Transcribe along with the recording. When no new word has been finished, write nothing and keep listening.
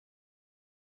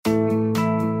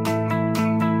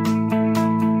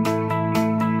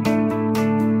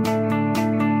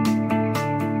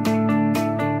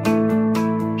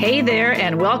Hey there,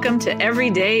 and welcome to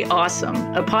Everyday Awesome,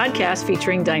 a podcast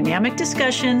featuring dynamic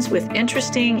discussions with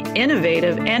interesting,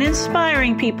 innovative, and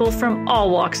inspiring people from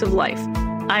all walks of life.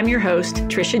 I'm your host,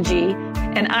 Trisha G,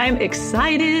 and I'm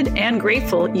excited and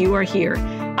grateful you are here.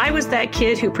 I was that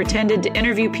kid who pretended to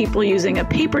interview people using a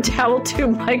paper towel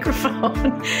tube microphone,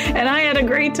 and I had a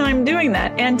great time doing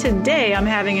that. And today I'm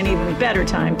having an even better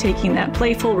time taking that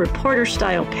playful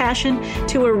reporter-style passion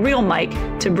to a real mic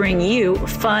to bring you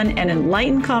fun and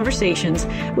enlightened conversations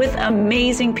with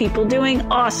amazing people doing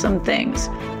awesome things.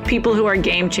 People who are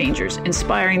game changers,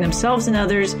 inspiring themselves and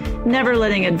others, never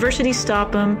letting adversity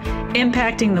stop them,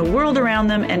 impacting the world around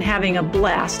them, and having a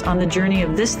blast on the journey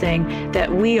of this thing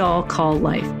that we all call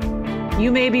life.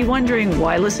 You may be wondering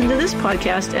why listen to this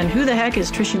podcast and who the heck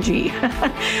is Trisha G?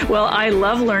 Well, I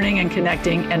love learning and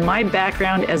connecting, and my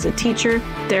background as a teacher,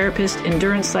 therapist,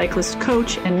 endurance cyclist,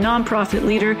 coach, and nonprofit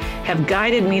leader have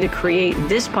guided me to create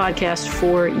this podcast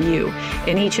for you.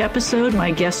 In each episode, my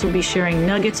guests will be sharing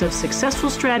nuggets of successful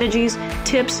strategies,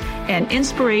 tips, and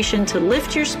inspiration to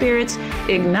lift your spirits,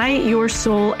 ignite your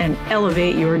soul, and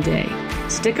elevate your day.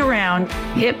 Stick around,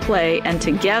 hit play, and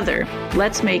together,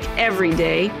 let's make every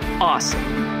day awesome.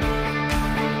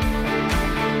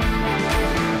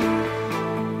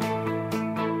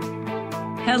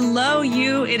 Hello,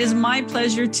 you. It is my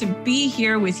pleasure to be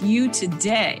here with you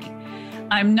today.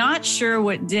 I'm not sure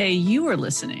what day you are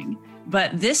listening,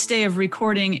 but this day of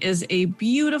recording is a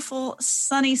beautiful,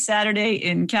 sunny Saturday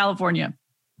in California.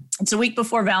 It's a week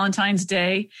before Valentine's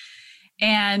Day.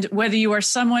 And whether you are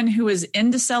someone who is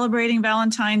into celebrating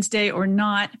Valentine's Day or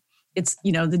not, it's,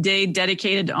 the day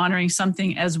dedicated to honoring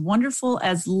something as wonderful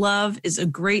as love is a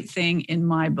great thing in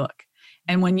my book.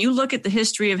 And when you look at the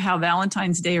history of how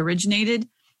Valentine's Day originated,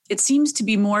 it seems to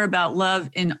be more about love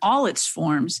in all its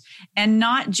forms and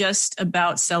not just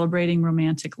about celebrating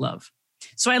romantic love.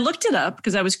 So I looked it up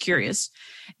because I was curious.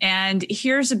 And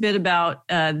here's a bit about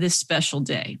this special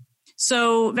day.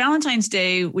 So Valentine's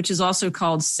Day, which is also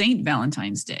called Saint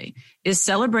Valentine's Day, is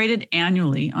celebrated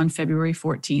annually on February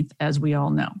 14th, as we all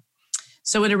know.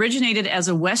 So it originated as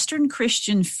a Western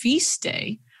Christian feast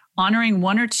day, honoring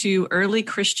one or two early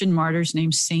Christian martyrs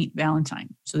named Saint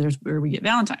Valentine. So there's where we get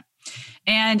Valentine.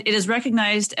 And it is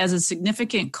recognized as a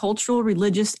significant cultural,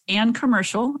 religious, and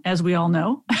commercial, as we all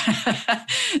know,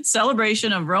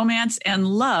 celebration of romance and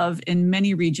love in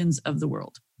many regions of the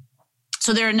world.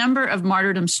 So there are a number of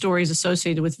martyrdom stories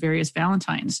associated with various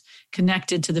Valentines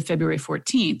connected to the February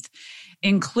 14th,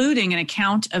 including an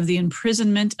account of the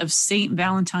imprisonment of Saint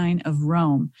Valentine of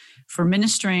Rome for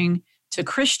ministering to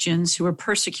Christians who were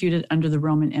persecuted under the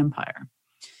Roman Empire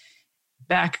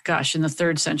back, in the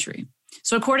 3rd century.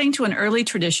 So according to an early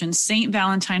tradition, Saint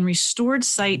Valentine restored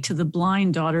sight to the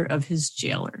blind daughter of his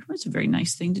jailer. That's a very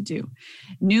nice thing to do.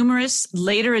 Numerous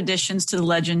later additions to the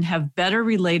legend have better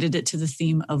related it to the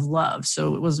theme of love.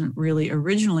 So it wasn't really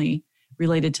originally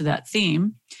related to that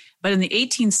theme. But in the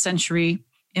 18th century,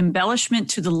 embellishment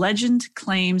to the legend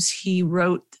claims he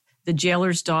wrote the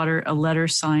jailer's daughter a letter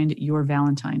signed "Your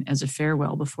Valentine" as a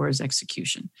farewell before his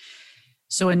execution.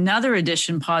 So another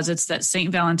edition posits that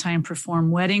Saint Valentine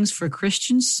performed weddings for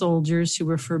Christian soldiers who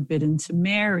were forbidden to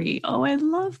marry. Oh, I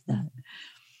love that.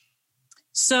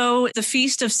 So the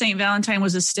feast of Saint Valentine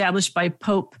was established by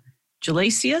Pope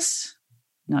Gelasius,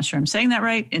 not sure I'm saying that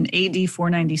right, in AD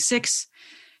 496,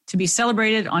 to be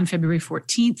celebrated on February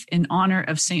 14th in honor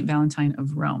of Saint Valentine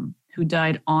of Rome, who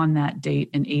died on that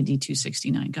date in AD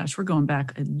 269. Gosh, we're going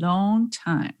back a long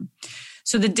time.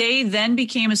 So the day then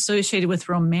became associated with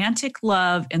romantic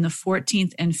love in the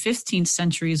 14th and 15th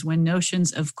centuries when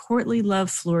notions of courtly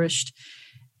love flourished.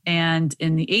 And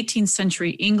in the 18th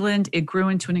century England, it grew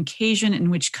into an occasion in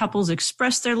which couples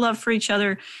expressed their love for each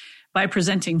other by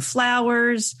presenting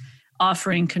flowers,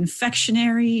 offering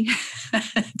confectionery,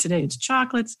 today it's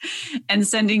chocolates, and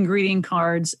sending greeting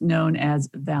cards known as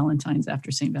Valentines after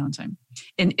St. Valentine.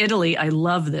 In Italy, I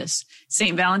love this.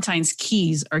 St. Valentine's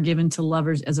keys are given to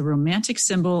lovers as a romantic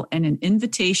symbol and an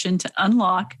invitation to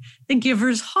unlock the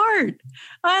giver's heart.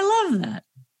 I love that.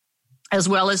 As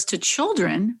well as to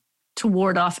children to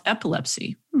ward off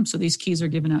epilepsy. So these keys are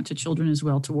given out to children as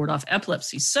well to ward off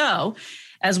epilepsy. So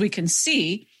as we can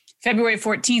see, February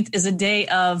 14th is a day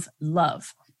of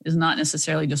love. It is not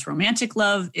necessarily just romantic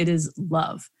love. It is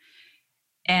love.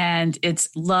 And it's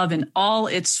love in all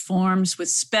its forms with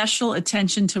special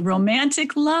attention to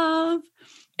romantic love.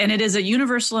 And it is a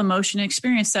universal emotion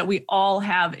experience that we all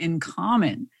have in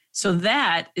common. So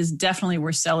that is definitely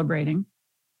worth celebrating.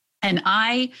 And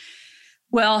I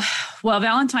Well, while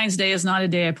Valentine's Day is not a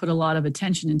day I put a lot of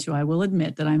attention into, I will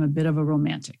admit that I'm a bit of a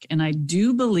romantic, and I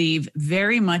do believe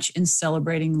very much in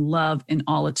celebrating love in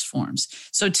all its forms.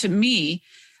 So to me,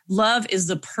 love is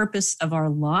the purpose of our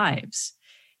lives,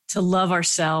 to love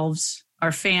ourselves,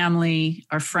 our family,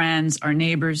 our friends, our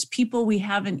neighbors, people we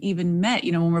haven't even met.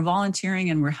 You know, when we're volunteering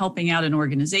and we're helping out in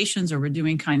organizations, or we're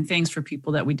doing kind things for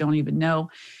people that we don't even know,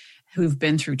 who've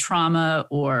been through trauma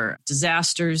or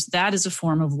disasters, that is a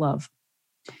form of love.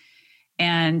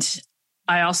 And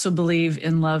I also believe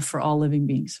in love for all living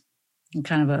beings. I'm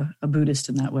kind of a Buddhist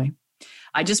in that way.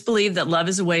 I just believe that love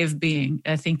is a way of being.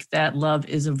 I think that love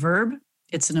is a verb.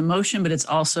 It's an emotion, but it's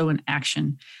also an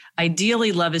action.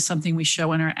 Ideally, love is something we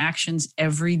show in our actions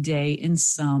every day in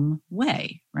some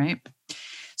way, right?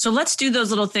 So let's do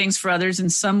those little things for others in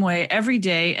some way every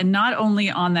day, and not only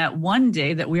on that one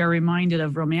day that we are reminded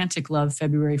of romantic love,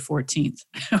 February 14th,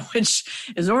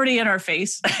 which is already in our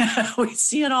face. We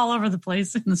see it all over the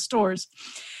place in the stores.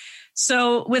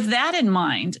 So with that in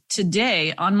mind,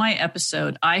 today on my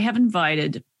episode, I have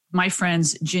invited my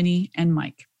friends Ginny and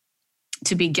Mike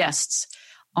to be guests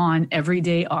on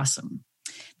Everyday Awesome.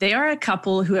 They are a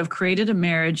couple who have created a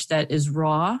marriage that is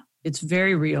raw, it's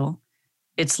very real,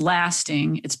 it's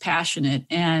lasting, it's passionate,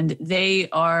 and they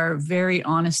are very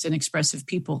honest and expressive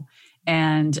people.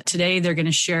 And today they're going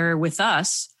to share with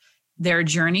us their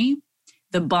journey,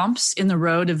 the bumps in the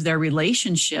road of their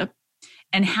relationship,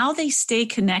 and how they stay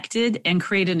connected and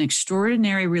create an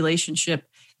extraordinary relationship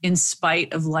in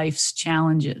spite of life's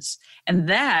challenges. And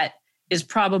that is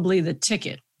probably the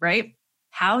ticket, right?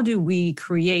 How do we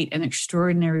create an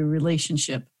extraordinary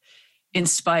relationship in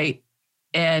spite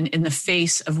and in the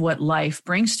face of what life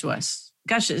brings to us?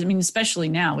 Gosh, I mean, especially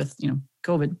now with,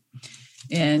 COVID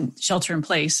and shelter in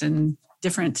place and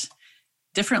different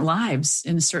lives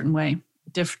in a certain way,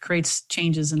 creates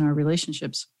changes in our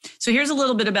relationships. So here's a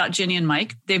little bit about Ginny and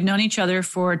Mike. They've known each other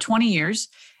for 20 years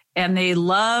and they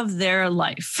love their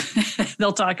life.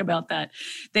 They'll talk about that.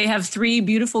 They have 3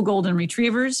 beautiful golden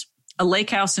retrievers, a lake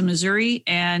house in Missouri,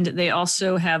 and they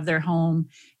also have their home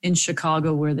in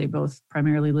Chicago where they both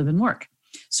primarily live and work.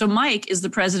 So Mike is the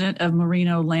president of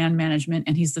Merino Land Management,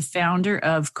 and he's the founder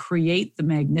of Create the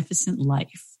Magnificent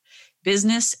Life,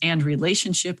 business and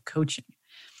relationship coaching.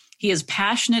 He is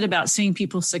passionate about seeing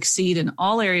people succeed in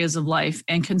all areas of life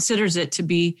and considers it to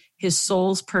be his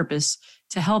soul's purpose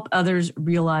to help others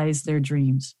realize their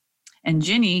dreams. And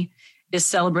Ginny is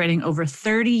celebrating over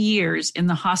 30 years in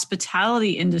the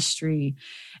hospitality industry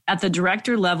at the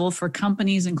director level for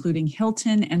companies including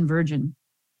Hilton and Virgin.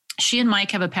 She and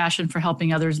Mike have a passion for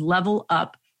helping others level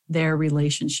up their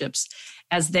relationships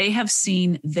as they have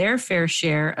seen their fair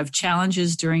share of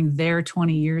challenges during their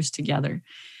 20 years together.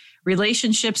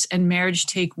 Relationships and marriage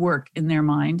take work in their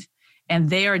mind, and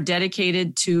they are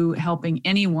dedicated to helping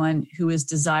anyone who is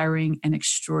desiring an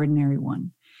extraordinary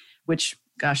one, which,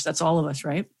 gosh, that's all of us,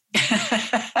 right?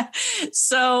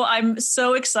 So I'm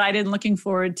so excited and looking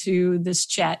forward to this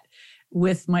chat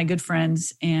with my good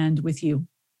friends and with you.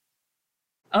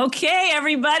 Okay,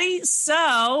 everybody.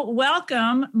 So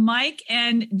welcome Mike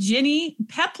and Ginny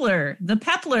Pepler, the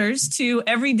Peplers, to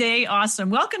Everyday Awesome.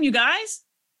 Welcome, you guys.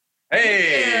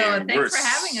 Hey, thanks for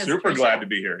having us. Super glad to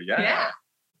be here. Yeah.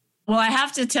 Well, I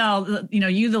have to tell,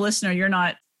 you, the listener, you're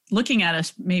not looking at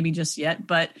us maybe just yet,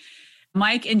 but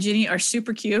Mike and Ginny are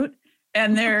super cute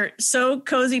and they're so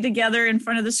cozy together in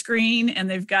front of the screen, and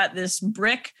they've got this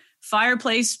brick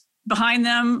fireplace behind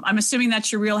them. I'm assuming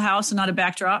that's your real house and not a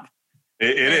backdrop.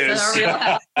 It is.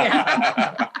 Yeah.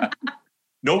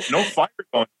 No fire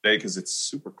going today because it's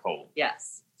super cold.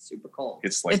 Yes, super cold.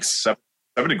 It's like 7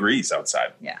 degrees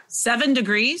outside. Yeah. 7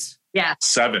 degrees? Yeah.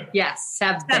 7. Yes,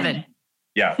 7.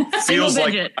 Yeah. Feels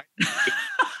like.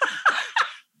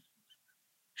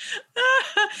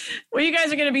 Well, you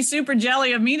guys are going to be super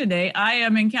jelly of me today. I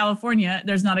am in California.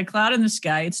 There's not a cloud in the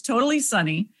sky. It's totally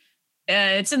sunny.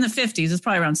 It's in the 50s. It's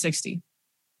probably around 60,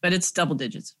 but it's double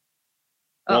digits.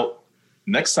 Well,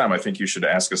 next time I think you should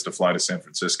ask us to fly to San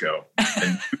Francisco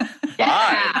and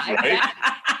right?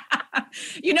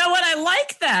 You know what? I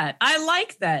like that.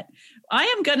 I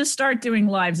am going to start doing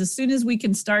lives as soon as we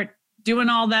can start doing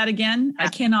all that again. I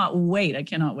cannot wait.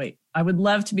 I would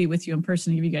love to be with you in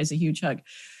person and give you guys a huge hug.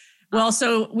 Well,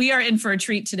 so we are in for a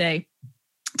treat today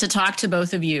to talk to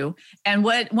both of you. And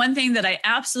one thing that I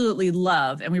absolutely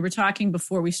love, and we were talking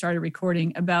before we started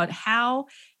recording about how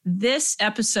this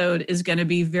episode is going to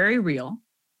be very real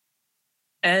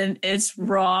and it's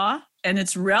raw and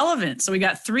it's relevant. So we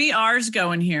got 3 R's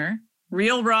going here: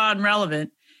 real, raw, and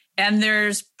relevant. And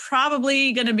there's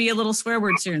probably going to be a little swear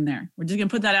words here and there. We're just going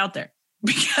to put that out there.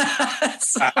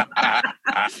 because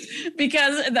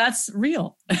that's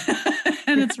real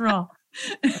and it's raw.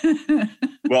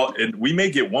 Well, and we may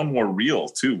get one more reel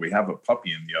too. We have a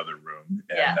puppy in the other room,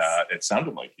 and Yes. It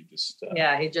sounded like he just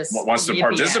he just wants to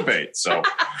participate. So,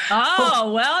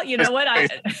 Oh, well, you know what?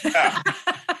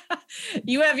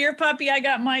 You have your puppy. I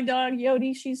got my dog,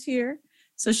 Yodi. She's here.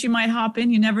 So she might hop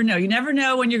in. You never know. You never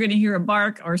know when you're going to hear a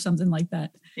bark or something like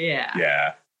that.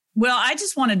 Yeah. Well, I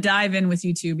just want to dive in with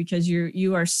you two because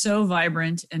you are so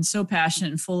vibrant and so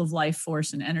passionate and full of life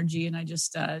force and energy. And I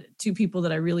just, two people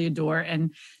that I really adore.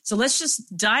 And so let's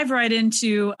just dive right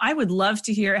into, I would love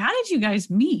to hear, how did you guys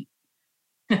meet?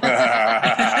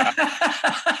 I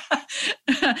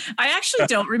actually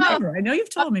don't remember. I know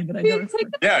you've told me, but I don't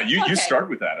remember. Yeah, you start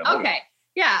with that. Okay.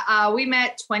 Yeah. We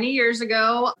met 20 years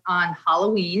ago on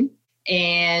Halloween,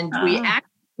 and we actually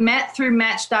met through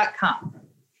Match.com.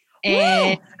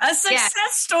 And woo, a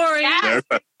success story. Yeah.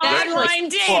 Online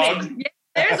dating.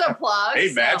 There's a plug.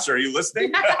 Hey, Match, are you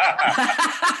listening?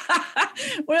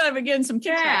 Well, I've been getting some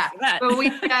cash for that. But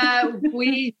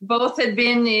we both had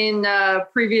been in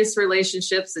previous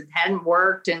relationships that hadn't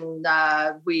worked, and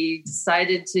we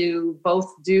decided to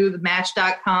both do the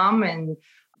Match.com. And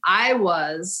I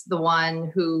was the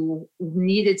one who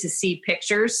needed to see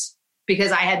pictures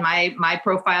because I had my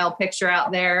profile picture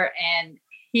out there, and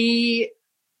he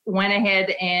went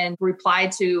ahead and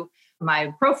replied to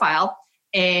my profile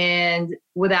and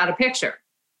without a picture.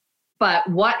 But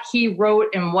what he wrote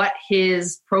and what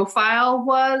his profile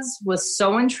was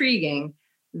so intriguing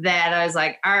that I was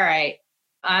like, all right,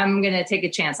 I'm going to take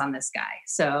a chance on this guy.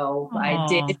 So I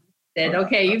did. Said,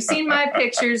 okay, you've seen my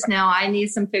pictures. Now I need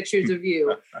some pictures of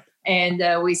you.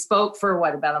 And we spoke for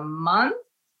about a month?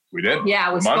 We did.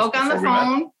 Yeah, we spoke on the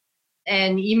phone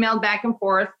and emailed back and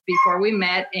forth before we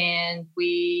met. And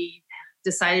we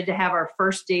decided to have our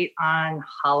first date on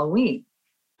Halloween.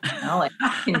 I'll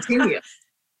continue.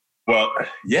 Well,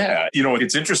 yeah.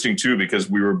 It's interesting too, because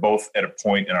we were both at a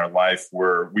point in our life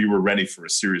where we were ready for a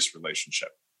serious relationship.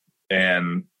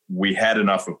 And we had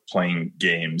enough of playing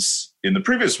games in the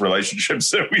previous relationships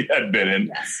that we had been in.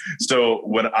 Yes. So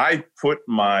when I put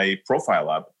my profile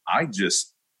up, I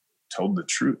just told the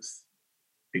truth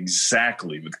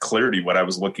exactly with clarity what I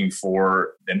was looking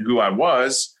for and who I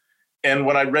was. And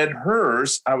when I read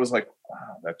hers, I was like,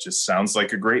 wow, that just sounds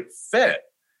like a great fit.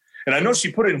 And I know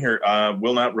she put in here,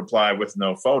 will not reply with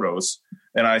no photos.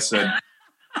 And I said,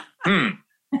 well,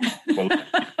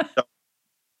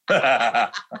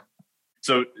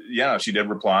 so yeah, she did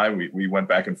reply. We went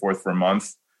back and forth for a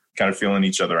month, kind of feeling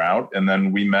each other out. And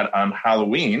then we met on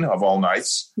Halloween of all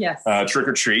nights. Yes. Trick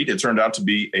or treat. It turned out to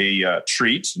be a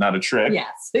treat, not a trick.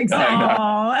 Yes, exactly.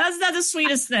 Oh, that's not the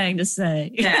sweetest thing to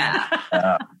say. Yeah.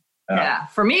 Yeah.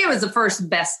 For me, it was the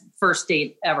best first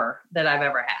date ever that I've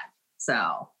ever had.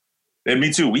 So. And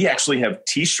me too. We actually have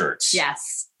T-shirts.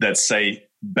 Yes. That say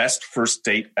best first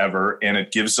date ever. And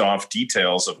it gives off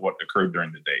details of what occurred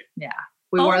during the date. Yeah.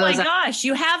 Oh my gosh.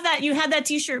 You have that. You had that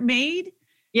T-shirt made?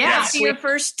 Yeah. After your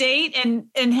first date. And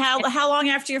how long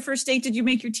after your first date did you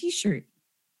make your T-shirt?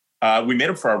 We made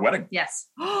it for our wedding. Yes.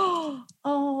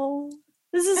 Oh,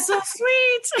 this is so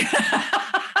sweet.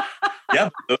 Yeah.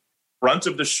 The front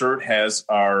of the shirt has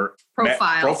our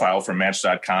profile from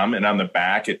Match.com. And on the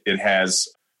back, it has,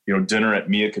 dinner at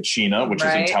Mia Cucina, which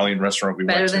is an Italian restaurant we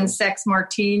went to. Better than sex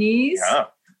martinis. Yeah.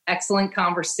 Excellent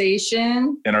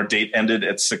conversation. And our date ended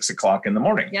at 6:00 in the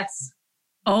morning. Yes.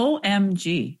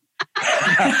 OMG.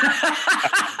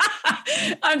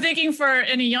 I'm thinking for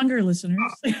any younger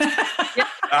listeners.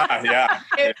 Yeah.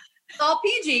 It's all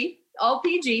PG. All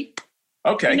PG.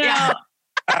 Okay. No.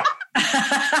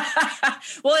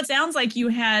 Well, it sounds like you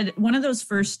had one of those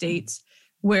first dates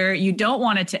where you don't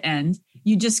want it to end.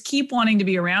 You just keep wanting to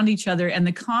be around each other, and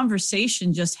the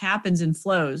conversation just happens and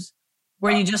flows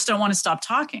where you just don't want to stop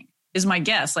talking, is my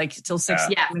guess. Like till 6.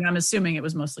 Yeah. I mean, I'm assuming it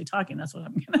was mostly talking. That's what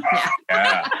I'm going to.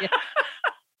 Yeah.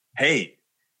 Hey,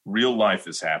 real life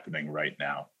is happening right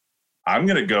now. I'm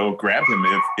going to go grab him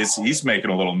if he's making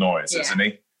a little noise, isn't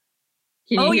he?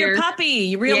 Your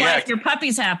puppy, real life, your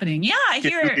puppy's happening. Yeah, I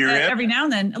hear it every now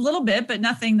and then, a little bit, but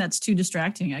nothing that's too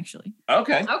distracting, actually.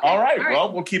 Okay. All right.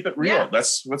 Well, we'll keep it real. Yeah.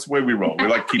 That's the way we roll. We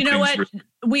like to keep things real.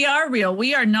 We are real.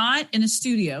 We are not in a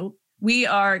studio. We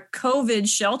are COVID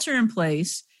shelter in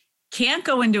place. Can't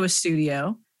go into a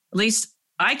studio. At least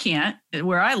I can't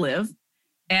where I live.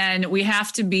 And we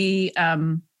have to be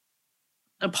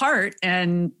apart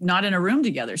and not in a room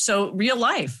together. So real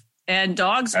life and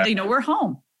dogs, we're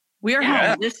home. We are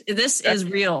home. This is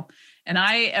real. And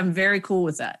I am very cool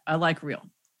with that. I like real.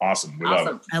 Awesome. We love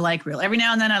it. I like real. Every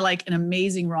now and then I like an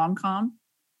amazing rom-com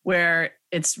where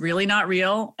It's really not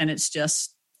real, and it's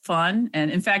just fun. And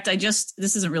in fact, this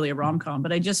isn't really a rom-com,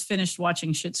 but I just finished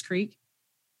watching Schitt's Creek.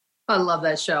 I love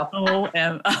that show.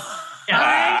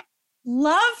 I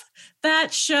love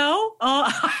that show.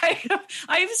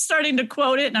 I'm starting to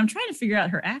quote it, and I'm trying to figure out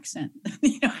her accent.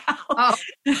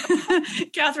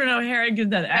 Catherine O'Hara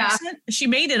did that accent. She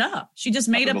made it up. She just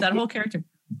made up that whole character.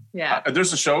 Yeah.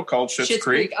 There's a show called Schitt's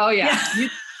Creek. Oh, yeah.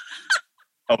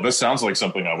 Oh, this sounds like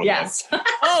something I would love.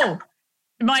 Oh,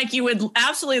 Mike, you would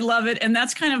absolutely love it. And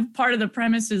that's kind of part of the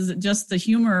premise, is just the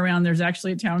humor around there's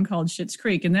actually a town called Schitt's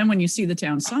Creek. And then when you see the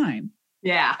town sign,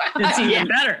 it's even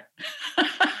better.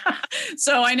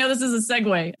 So I know this is a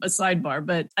segue, a sidebar,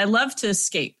 but I love to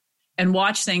escape and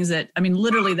watch things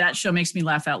literally that show makes me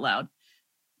laugh out loud.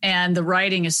 And the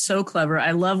writing is so clever.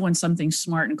 I love when something's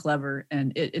smart and clever,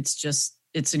 and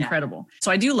it's incredible.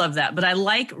 So I do love that, but I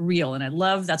like real. And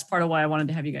that's part of why I wanted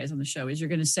to have you guys on the show, is you're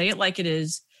going to say it like it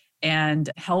is and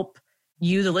help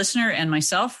you, the listener, and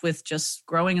myself with just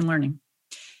growing and learning.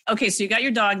 Okay, so you got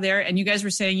your dog there, and you guys were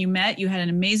saying you met, you had an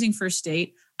amazing first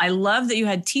date. I love that you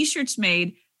had t-shirts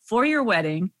made for your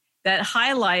wedding that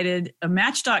highlighted a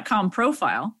Match.com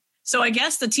profile. So I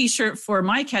guess the t-shirt for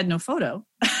Mike had no photo.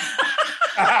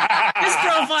 His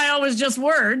profile was just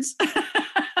words.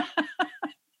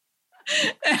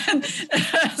 And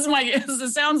as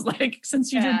it sounds like,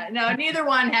 since you didn't. No, neither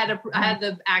one had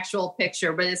the actual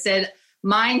picture, but it said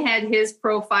mine had his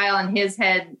profile and his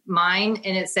had mine,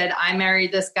 and it said, I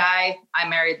married this guy, I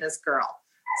married this girl.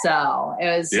 So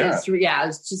it was it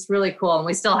was just really cool, and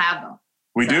we still have them.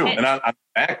 We do. And on the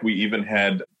back, we even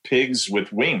had pigs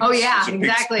with wings. Oh, yeah,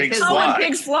 exactly. Pigs fly.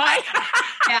 Pigs fly.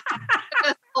 Yeah.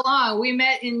 So long. We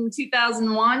met in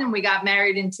 2001 and we got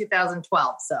married in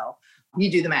 2012. So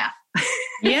you do the math.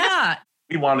 Yeah.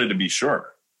 We wanted to be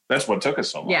sure. That's what took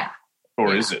us so long. Yeah.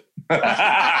 Or is it?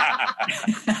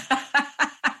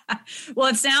 Well,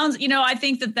 it sounds, I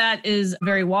think that is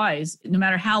very wise, no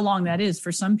matter how long that is.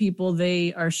 For some people,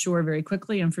 they are sure very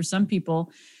quickly. And for some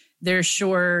people, they're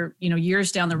sure,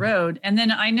 years down the road. And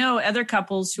then I know other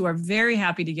couples who are very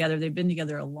happy together. They've been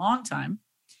together a long time,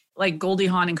 like Goldie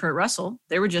Hawn and Kurt Russell.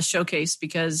 They were just showcased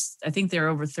because I think they're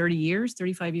over 30 years,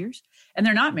 35 years, and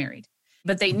they're not married.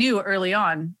 But they knew early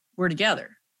on we're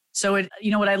together. So,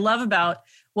 what I love about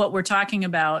what we're talking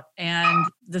about, and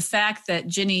the fact that,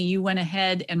 Ginny, you went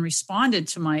ahead and responded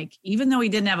to Mike, even though he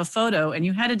didn't have a photo, and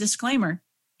you had a disclaimer,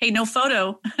 hey, no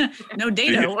photo, no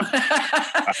dado.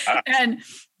 And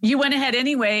you went ahead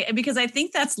anyway, because I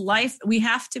think that's life. We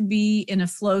have to be in a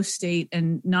flow state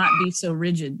and not be so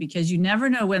rigid, because you never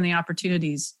know when the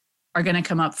opportunities are going to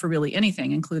come up for really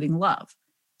anything, including love.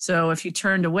 So if you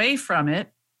turned away from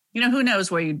it, who knows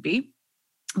where you'd be,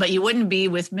 but you wouldn't be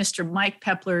with Mr. Mike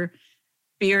Pepler,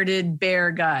 bearded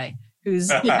bear guy, who's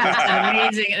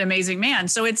an amazing man.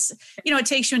 So it's, it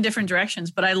takes you in different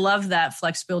directions, but I love that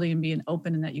flexibility and being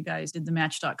open, and that you guys did the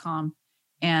Match.com.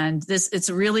 And it's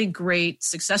a really great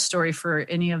success story for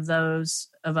any of those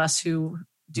of us who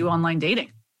do online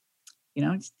dating,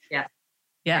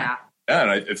 Yeah. And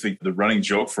I think the running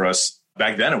joke for us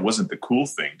back then, it wasn't the cool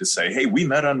thing to say, hey, we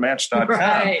met on Match.com.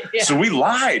 Right, yeah. So we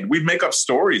lied. We'd make up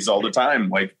stories all the time.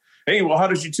 Like, hey, well, how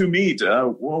did you two meet?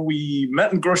 Well, we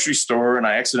met in a grocery store, and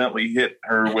I accidentally hit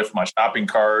her with my shopping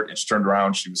cart, and she turned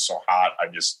around. She was so hot. I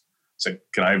just said,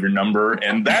 can I have your number?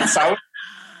 And that's how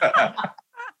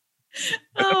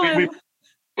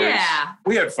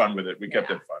we had fun with it. We kept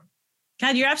it fun.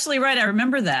 God, you're absolutely right. I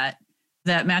remember that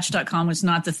Match.com was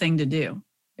not the thing to do.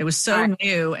 It was so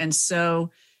new and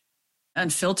so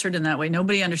unfiltered in that way.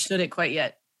 Nobody understood it quite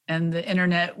yet. And the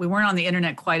internet, we weren't on the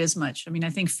internet quite as much. I mean, I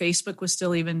think Facebook was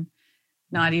still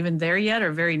not even there yet,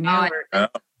 or very new.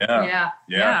 Yeah.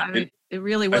 It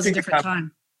really was a different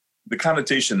time. The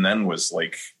connotation then was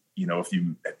like, if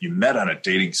you met on a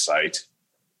dating site,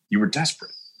 you were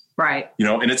desperate. Right.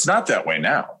 And it's not that way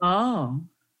now. Oh.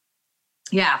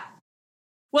 Yeah.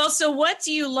 Well, so what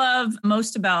do you love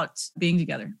most about being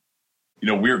together?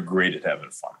 We're great at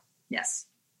having fun. Yes.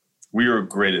 We were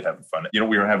great at having fun.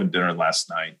 We were having dinner last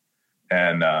night,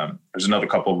 and there's another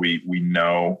couple we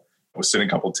know was sitting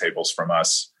a couple tables from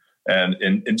us,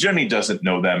 and Jenny doesn't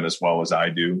know them as well as I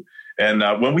do. And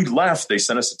when we left, they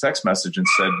sent us a text message and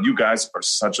said, you guys are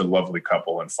such a lovely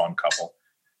couple and fun couple.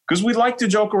 Because we like to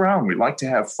joke around. We like to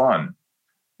have fun.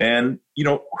 And,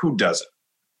 who doesn't?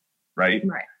 Right?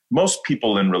 Right. Most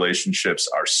people in relationships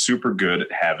are super good at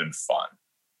having fun.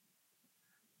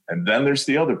 And then there's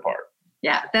the other part.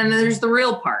 Yeah. Then there's the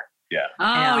real part. Yeah.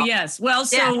 Oh, yes. Well,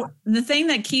 so the thing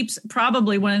that keeps,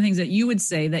 probably one of the things that you would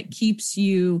say that keeps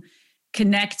you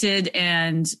connected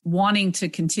and wanting to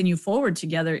continue forward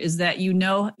together is that you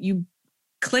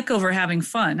click over having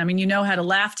fun. I mean, you know how to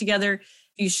laugh together,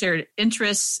 you shared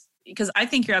interests, because I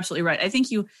think you're absolutely right. I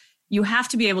think you have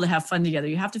to be able to have fun together.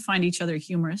 You have to find each other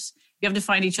humorous. You have to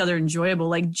find each other enjoyable,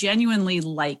 like genuinely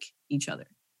like each other.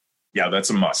 Yeah, that's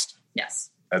a must. Yes.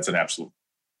 That's an absolute.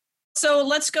 So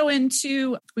let's go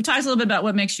into, we talked a little bit about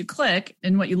what makes you click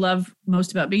and what you love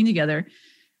most about being together.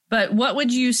 But what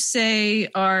would you say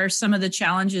are some of the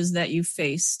challenges that you've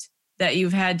faced, that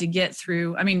you've had to get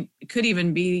through? I mean, it could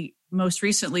even be most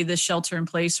recently this shelter in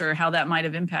place, or how that might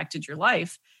have impacted your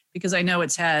life, because I know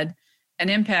it's had an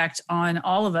impact on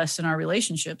all of us in our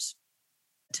relationships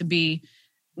to be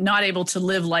not able to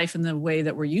live life in the way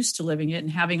that we're used to living it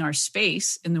and having our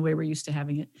space in the way we're used to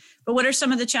having it. But what are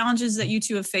some of the challenges that you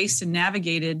two have faced and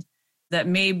navigated that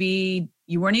maybe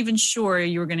you weren't even sure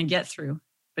you were going to get through,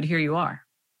 but here you are?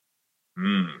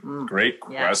 Great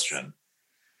question.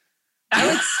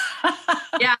 Yes.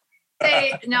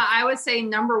 I would say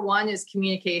number one is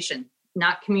communication,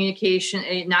 not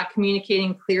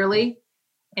communicating clearly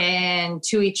and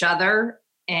to each other,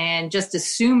 and just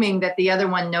assuming that the other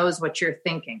one knows what you're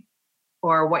thinking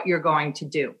or what you're going to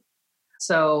do.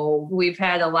 So we've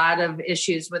had a lot of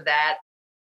issues with that.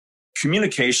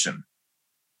 Communication,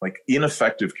 like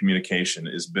ineffective communication,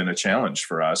 has been a challenge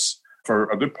for us for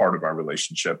a good part of our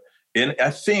relationship. And I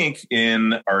think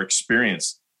in our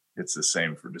experience, it's the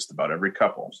same for just about every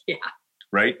couple. Yeah.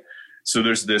 Right? So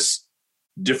there's this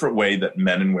different way that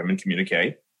men and women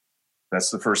communicate. That's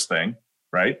the first thing,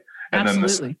 right? And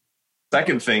Absolutely. then the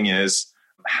second thing is,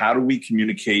 how do we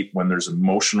communicate when there's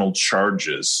emotional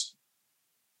charges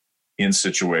in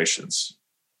situations?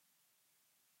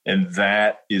 And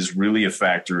that is really a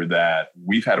factor that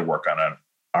we've had to work on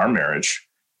our marriage,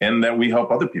 and that we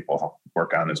help other people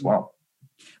work on as well.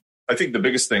 I think the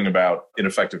biggest thing about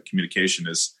ineffective communication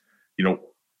is,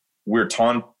 we're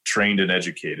taught, trained, and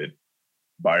educated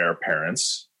by our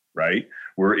parents, right?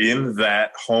 We're in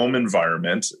that home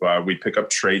environment. We pick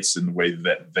up traits in the way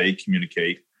that they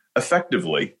communicate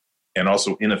effectively and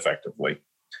also ineffectively.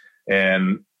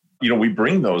 And, we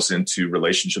bring those into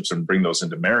relationships and bring those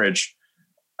into marriage.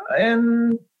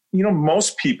 And,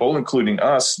 most people, including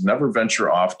us, never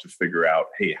venture off to figure out,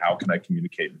 hey, how can I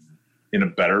communicate in a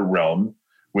better realm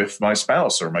with my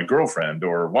spouse or my girlfriend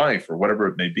or wife or whatever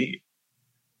it may be.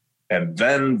 And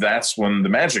then that's when the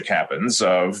magic happens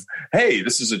of, hey,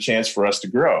 this is a chance for us to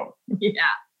grow. Yeah.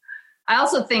 I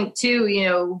also think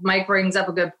too, Mike brings up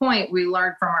a good point. We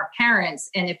learned from our parents.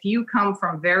 And if you come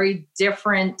from very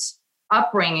different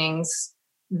upbringings,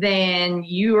 then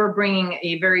you are bringing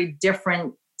a very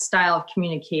different style of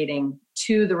communicating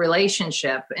to the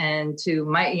relationship. And to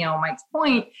Mike's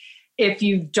point, if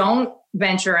you don't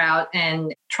venture out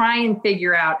and try and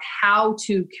figure out how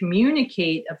to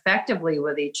communicate effectively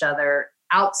with each other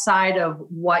outside of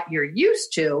what you're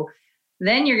used to,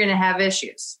 then you're going to have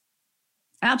issues.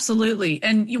 Absolutely.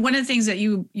 And one of the things that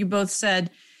you both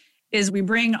said is we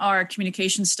bring our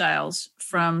communication styles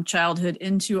from childhood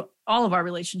into all of our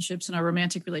relationships and our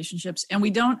romantic relationships. And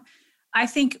I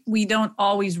think we don't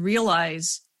always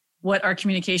realize what our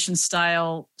communication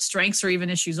style strengths or even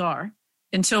issues are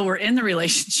until we're in the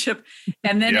relationship.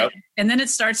 And then, then it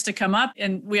starts to come up,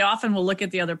 and we often will look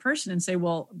at the other person and say,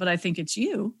 well, but I think it's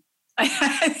you. I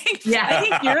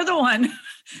think you're the one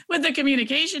with the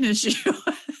communication issue.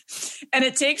 And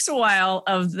it takes a while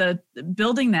of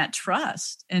building that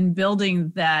trust and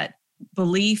building that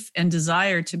belief and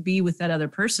desire to be with that other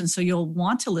person. So you'll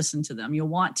want to listen to them. You'll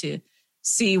want to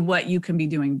see what you can be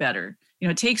doing better.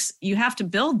 You have to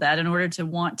build that in order to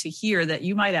want to hear that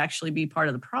you might actually be part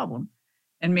of the problem.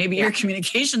 And maybe your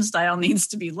communication style needs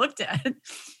to be looked at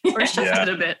or shifted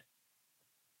a bit.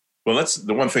 Well, that's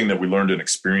the one thing that we learned and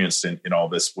experienced in all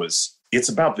this was it's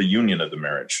about the union of the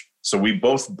marriage. So we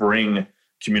both bring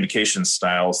communication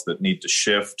styles that need to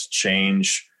shift,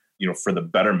 change, for the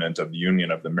betterment of the union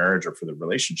of the marriage or for the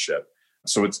relationship.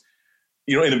 So it's,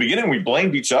 in the beginning, we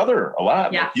blamed each other a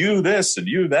lot. Yeah. Like, you this and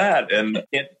you that. And you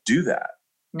can't do that.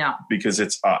 No. Because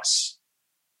it's us.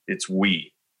 It's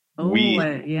we.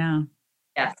 Yeah.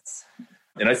 Yes.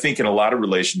 And I think in a lot of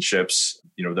relationships,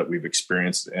 that we've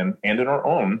experienced and in our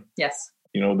own, yes,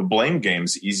 the blame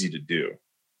game's easy to do.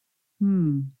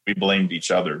 We blamed each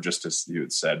other, just as you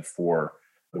had said, for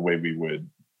the way we would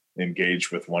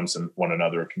engage with one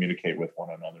another, communicate with one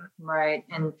another. Right.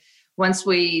 And once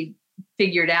we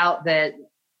figured out that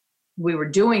we were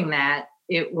doing that,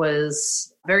 it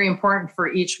was very important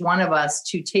for each one of us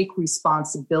to take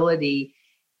responsibility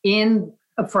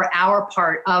for our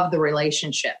part of the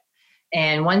relationship.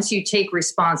 And once you take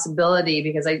responsibility,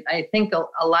 because I think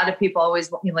a lot of people always,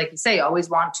 like you say, always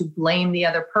want to blame the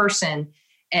other person.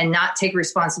 and not take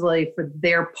responsibility for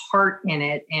their part in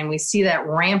it. And we see that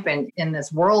rampant in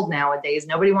this world nowadays.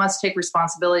 Nobody wants to take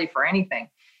responsibility for anything.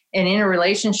 And in a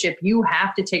relationship, you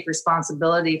have to take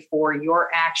responsibility for your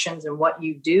actions and what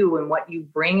you do and what you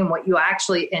bring and what you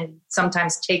actually and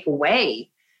sometimes take away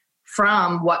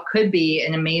from what could be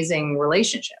an amazing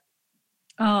relationship.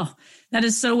 Oh, that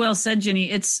is so well said,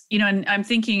 Jenny. It's, and I'm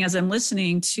thinking as I'm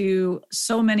listening to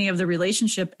so many of the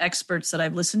relationship experts that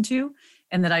I've listened to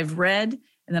and that I've read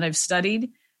and that I've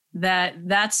studied,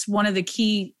 that's one of the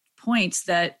key points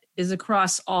that is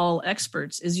across all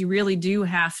experts is you really do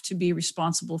have to be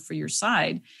responsible for your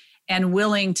side and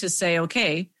willing to say,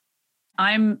 okay,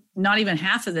 I'm not even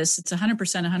half of this. It's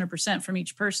 100% from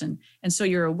each person. And so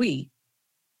you're a we.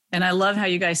 And I love how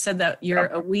you guys said that you're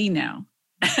a we now.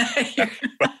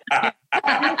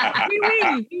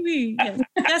 We.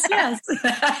 Yes.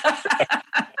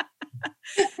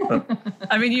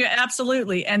 I mean, you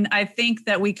absolutely. And I think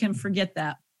that we can forget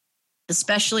that,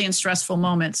 especially in stressful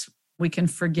moments. We can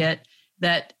forget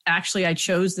that actually I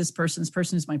chose this person. This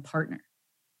person is my partner.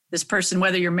 This person,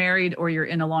 whether you're married or you're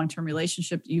in a long-term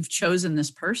relationship, you've chosen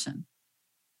this person.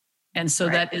 And so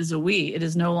that is a we. It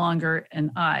is no longer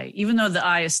an I. Even though the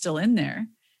I is still in there,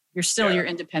 you're still your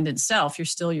independent self. You're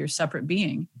still your separate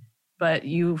being. But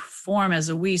you form as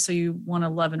a we, so you want to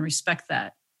love and respect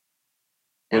that.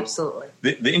 Absolutely.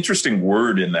 The interesting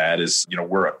word in that is,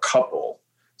 we're a couple.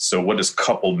 So what does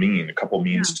couple mean? A couple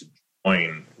means to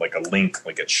join, like a link,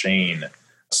 like a chain.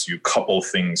 So you couple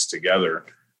things together.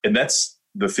 And that's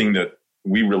the thing that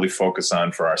we really focus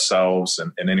on for ourselves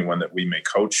and anyone that we may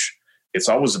coach. It's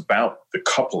always about the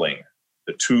coupling,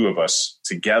 the two of us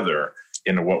together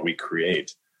into what we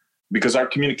create. Because our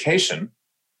communication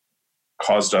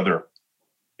caused other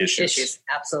issues.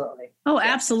 Absolutely. Oh,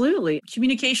 absolutely.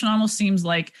 Communication almost seems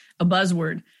like a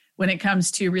buzzword when it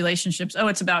comes to relationships. Oh,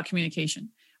 it's about communication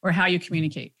or how you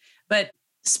communicate. But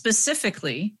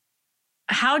specifically,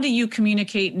 how do you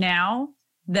communicate now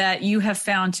that you have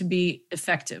found to be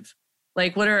effective?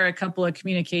 Like, what are a couple of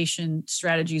communication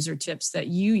strategies or tips that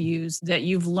you use that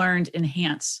you've learned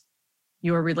enhance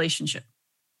your relationship?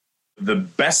 The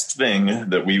best thing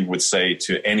that we would say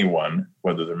to anyone,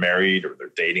 whether they're married or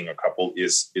they're dating a couple,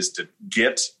 is to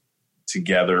get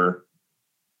together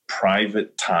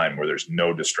private time where there's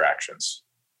no distractions,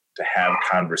 to have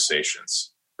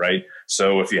conversations, right?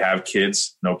 So if you have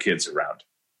kids, no kids around.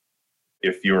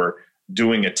 If you're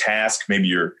doing a task, maybe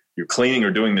you're cleaning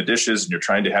or doing the dishes and you're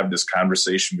trying to have this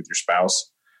conversation with your spouse,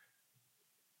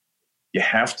 you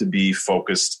have to be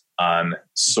focused on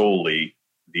solely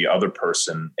the other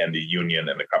person and the union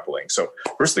and the coupling. So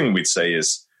first thing we'd say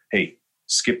is, hey,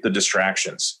 skip the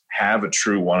distractions, have a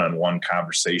true one-on-one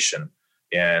conversation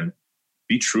and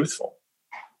be truthful.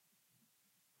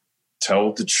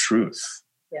 Tell the truth.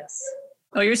 Yes.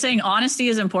 Oh, you're saying honesty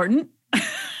is important?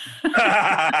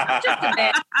 Just a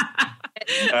bit.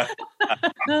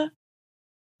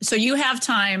 So you have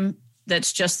time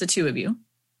that's just the two of you.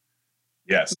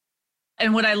 Yes.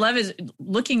 And what I love is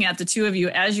looking at the two of you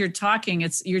as you're talking,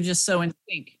 you're just so in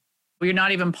sync. You're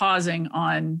not even pausing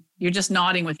you're just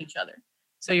nodding with each other.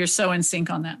 So you're so in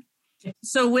sync on that.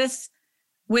 So with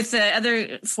the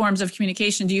other forms of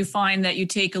communication, do you find that you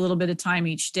take a little bit of time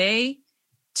each day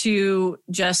to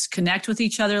just connect with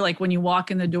each other? Like when you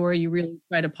walk in the door, you really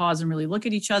try to pause and really look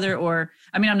at each other? Or,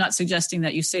 I mean, I'm not suggesting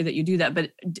that you say that you do that,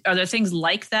 but are there things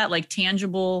like that, like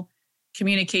tangible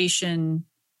communication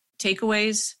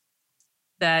takeaways,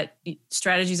 that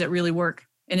strategies that really work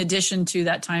in addition to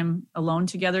that time alone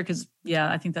together? Because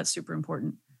I think that's super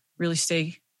important. Really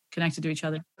stay connected to each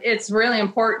other. It's really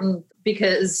important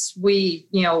because we,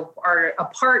 are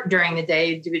apart during the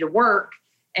day due to work.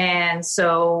 And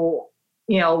so,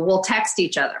 we'll text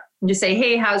each other and just say,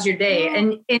 hey, how's your day?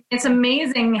 And it's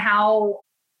amazing how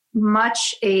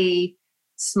much a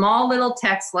small little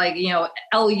text like,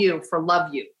 LU for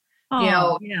love you.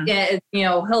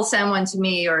 He'll send one to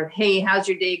me or, hey, how's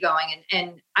your day going?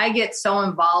 And I get so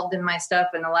involved in my stuff.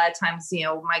 And a lot of times,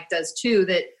 Mike does too,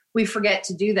 that we forget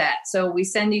to do that. So we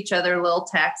send each other little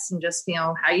texts and just,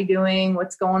 how you doing?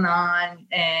 What's going on?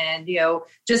 And,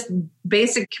 just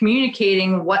basic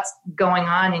communicating what's going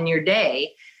on in your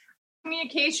day.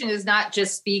 Communication is not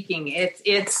just speaking.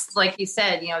 It's like you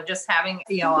said, just having,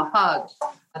 a hug.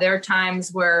 There are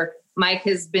times where Mike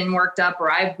has been worked up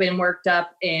or I've been worked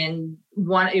up and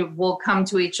we'll come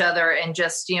to each other and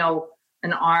just,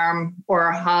 an arm or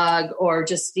a hug or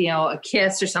just, a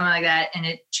kiss or something like that. And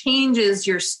it changes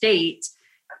your state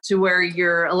to where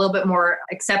you're a little bit more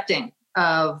accepting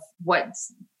of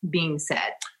what's being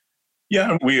said.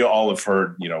 Yeah. We all have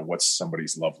heard, what's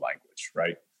somebody's love language,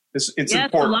 right? It's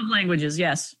important. Love languages.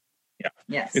 Yes. Yeah.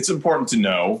 Yes. It's important to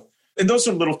know. And those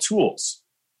are little tools.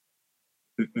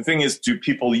 The thing is, do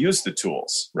people use the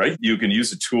tools, right? You can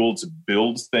use a tool to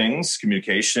build things,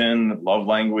 communication, love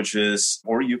languages,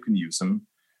 or you can use them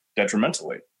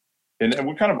detrimentally. And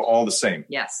we're kind of all the same.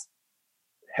 Yes.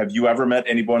 Have you ever met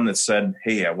anyone that said,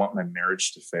 hey, I want my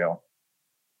marriage to fail?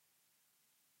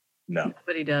 No.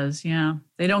 Nobody does. Yeah.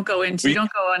 They don't go into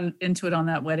into it on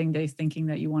that wedding day thinking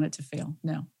that you want it to fail.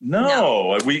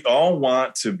 No. We all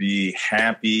want to be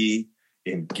happy,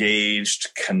 engaged,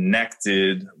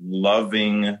 connected,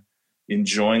 loving,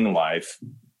 enjoying life.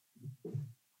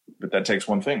 But that takes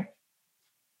one thing: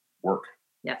 work.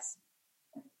 Yes.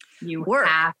 You work.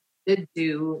 Have to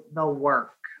do the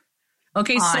work.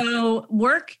 Okay, so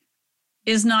work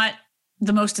is not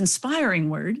the most inspiring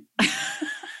word.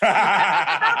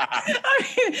 I'm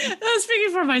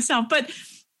speaking for myself, but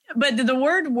the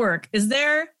word work is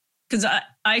there, because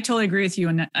I totally agree with you,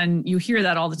 and you hear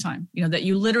that all the time, that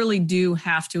you literally do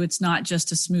have to. It's not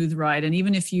just a smooth ride. And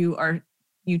even if you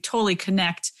totally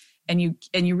connect and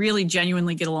you really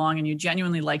genuinely get along and you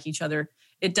genuinely like each other,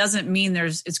 it doesn't mean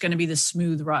it's going to be the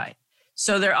smooth ride.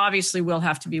 So there obviously will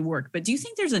have to be work. But do you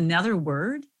think there's another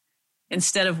word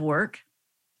instead of work?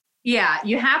 Yeah,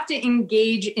 you have to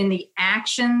engage in the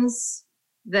actions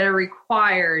that are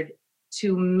required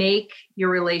to make your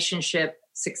relationship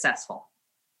successful.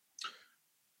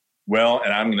 Well,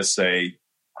 and I'm going to say,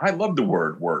 I love the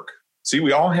word work. See,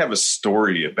 we all have a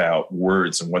story about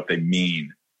words and what they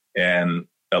mean. And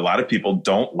a lot of people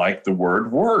don't like the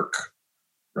word work,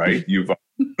 right? You've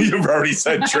already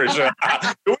said, Tricia,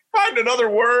 can we find another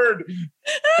word?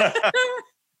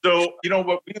 So,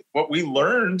 what we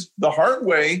learned the hard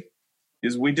way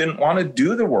is we didn't want to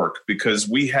do the work because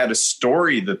we had a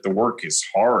story that the work is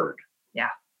hard. Yeah.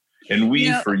 And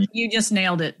you just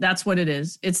nailed it. That's what it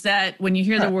is. It's that when you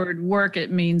hear the word work, it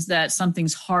means that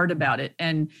something's hard about it.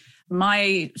 And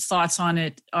my thoughts on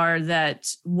it are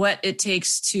that what it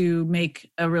takes to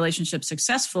make a relationship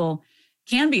successful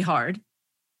can be hard,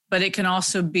 but it can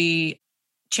also be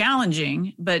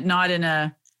challenging, but not in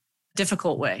a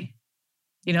difficult way.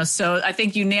 So I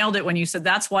think you nailed it when you said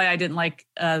that's why I didn't like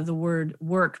the word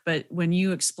work. But when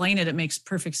you explain it, it makes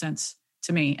perfect sense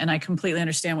to me. And I completely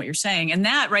understand what you're saying. And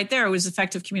that right there was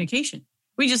effective communication.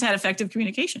 We just had effective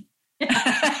communication.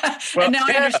 Well, and now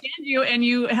I understand you, and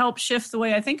you help shift the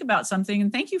way I think about something.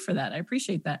 And thank you for that. I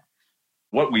appreciate that.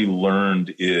 What we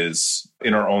learned is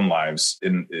in our own lives,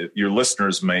 and your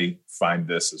listeners may find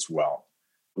this as well.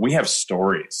 We have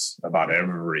stories about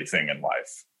everything in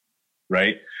life,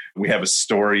 right? We have a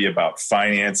story about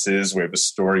finances. We have a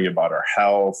story about our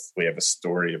health. We have a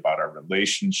story about our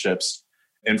relationships.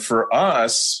 And for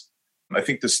us, I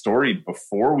think the story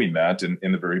before we met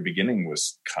in the very beginning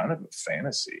was kind of a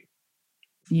fantasy.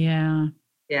 Yeah.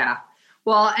 Yeah.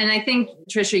 Well, and I think,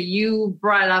 Tricia, you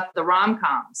brought up the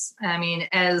rom-coms. I mean,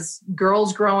 as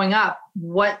girls growing up,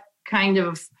 what kind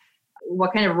of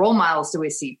role models do we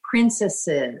see?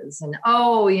 Princesses and,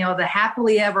 the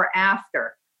happily ever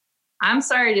after. I'm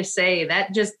sorry to say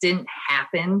that just didn't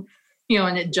happen,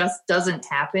 and it just doesn't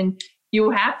happen. You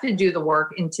have to do the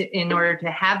work in order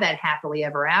to have that happily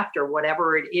ever after,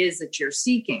 whatever it is that you're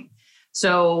seeking.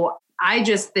 So I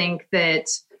just think that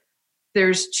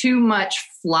there's too much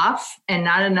fluff and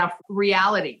not enough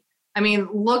reality. I mean,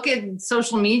 look at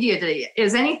social media today.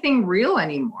 Is anything real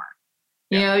anymore?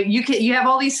 Yeah. You have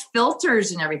all these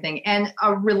filters and everything, and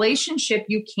a relationship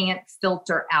you can't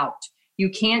filter out. You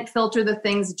can't filter the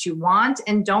things that you want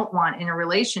and don't want in a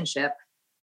relationship.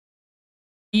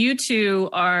 You two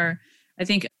are, I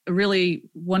think, a really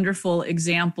wonderful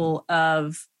example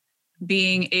of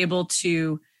being able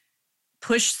to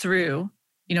push through,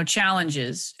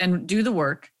 challenges and do the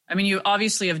work. I mean, you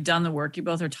obviously have done the work. You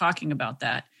both are talking about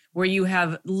that, where you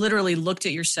have literally looked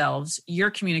at yourselves, your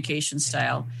communication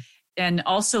style, and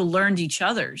also learned each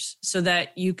other's so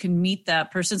that you can meet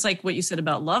that person. It's like what you said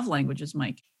about love languages,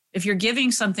 Mike. If you're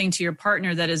giving something to your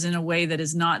partner that is in a way that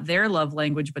is not their love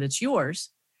language, but it's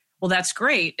yours, well, that's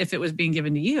great if it was being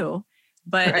given to you.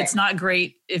 But It's not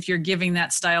great if you're giving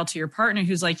that style to your partner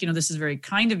who's like, this is very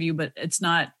kind of you, but it's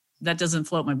not, that doesn't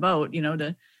float my boat,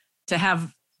 to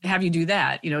have you do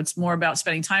that. It's more about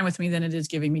spending time with me than it is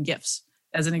giving me gifts,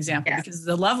 as an example, because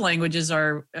the love languages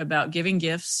are about giving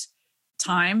gifts,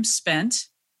 time spent,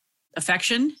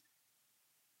 affection,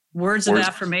 words of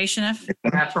affirmation.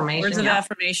 Words of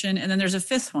affirmation. And then there's a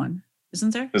fifth one,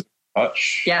 isn't there?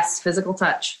 Touch. Yes, physical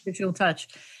touch. Physical touch.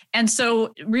 And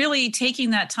so really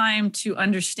taking that time to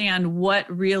understand what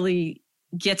really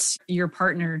gets your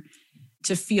partner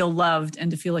to feel loved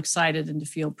and to feel excited and to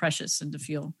feel precious and to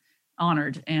feel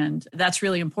honored. And that's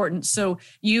really important. So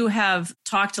you have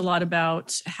talked a lot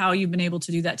about how you've been able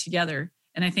to do that together.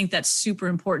 And I think that's super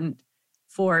important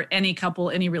for any couple,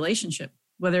 any relationship,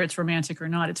 whether it's romantic or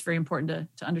not. It's very important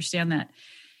to understand that.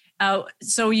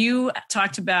 So you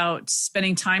talked about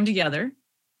spending time together.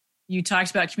 You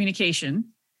talked about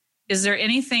communication. Is there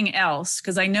anything else?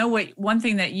 Because I know one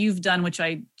thing that you've done, which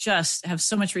I just have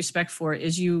so much respect for,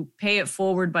 is you pay it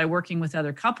forward by working with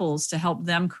other couples to help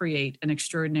them create an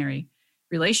extraordinary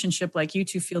relationship like you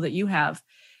two feel that you have.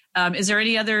 Is there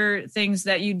any other things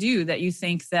that you do that you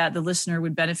think that the listener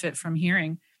would benefit from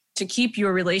hearing to keep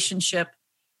your relationship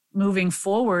moving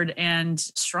forward and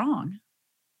strong?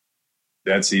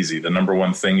 That's easy. The number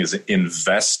one thing is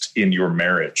invest in your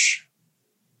marriage.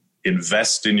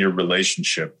 Invest in your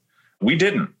relationship. We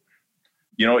didn't.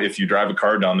 If you drive a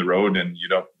car down the road and you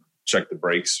don't check the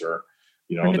brakes or,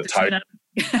 the tire,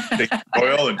 take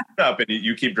oil and up, and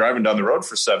you keep driving down the road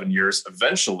for 7 years,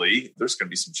 eventually there's going to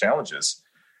be some challenges.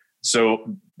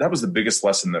 So that was the biggest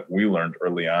lesson that we learned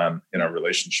early on in our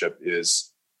relationship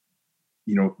is,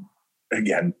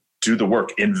 again, do the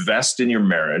work, invest in your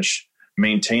marriage,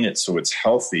 maintain it so it's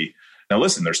healthy. Now,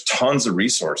 listen, there's tons of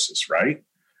resources, right?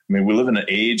 I mean, we live in an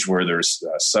age where there's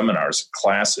seminars,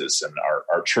 classes, and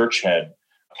our church had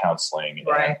counseling.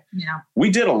 Right. Yeah. We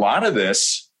did a lot of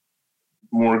this.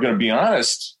 When we're going to be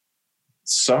honest,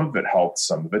 some of it helped,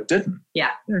 some of it didn't.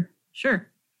 Yeah. Sure.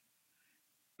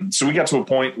 So we got to a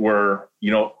point where,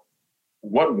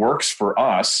 what works for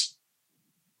us,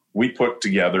 we put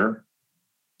together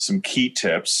some key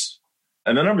tips.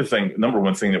 And the number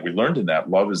one thing that we learned in that,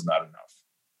 love is not enough.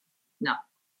 No,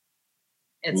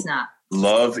 it's not.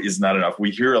 Love is not enough.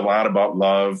 We hear a lot about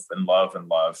love and love and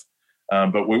love.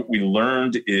 But what we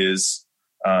learned is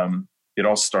it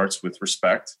all starts with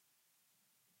respect,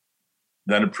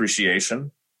 then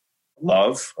appreciation,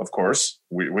 love, of course,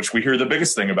 which we hear the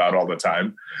biggest thing about all the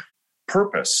time.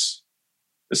 Purpose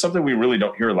is something we really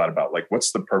don't hear a lot about. Like,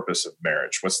 what's the purpose of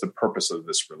marriage? What's the purpose of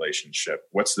this relationship?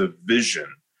 What's the vision?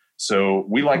 So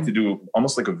we like to do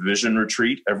almost like a vision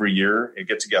retreat every year and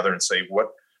get together and say,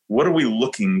 what are we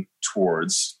looking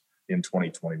towards in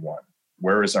 2021?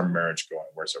 Where is our marriage going?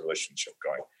 Where's our relationship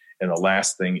going? And the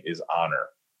last thing is honor.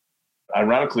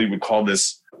 Ironically, we call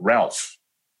this Ralph.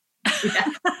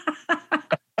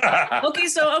 Okay,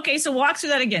 so walk through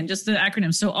that again, just the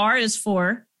acronym. So R is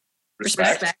for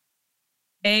respect.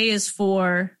 A is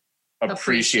for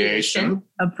appreciation.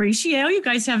 Appreciate. Oh, you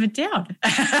guys have it down.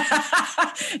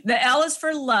 The L is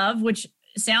for love, which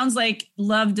sounds like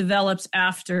love develops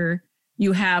after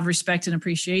you have respect and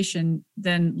appreciation.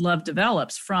 Then love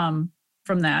develops from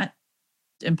that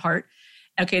in part.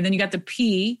 Okay, then you got the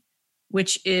P,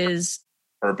 which is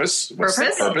purpose.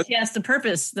 Purpose? Yes, the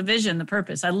purpose, the vision, the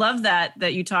purpose. I love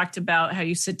that you talked about how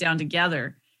you sit down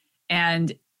together,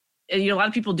 and a lot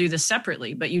of people do this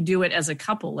separately, but you do it as a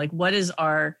couple. Like, what is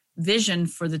our vision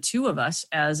for the two of us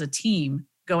as a team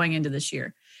going into this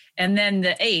year? And then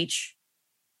the H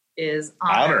is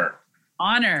honor.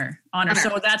 Honor.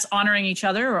 So that's honoring each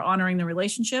other or honoring the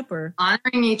relationship, or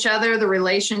honoring each other, the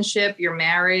relationship, your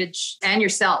marriage, and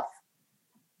yourself.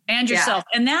 And yourself.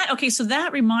 Yeah. And so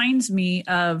that reminds me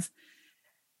of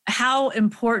how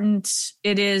important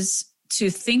it is to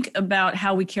think about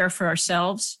how we care for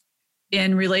ourselves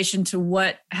in relation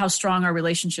to how strong our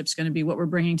relationship's going to be, what we're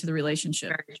bringing to the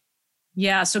relationship.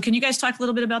 Yeah. So can you guys talk a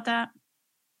little bit about that?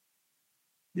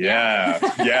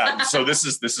 Yeah. So this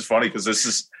is funny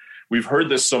because we've heard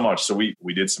this so much. So we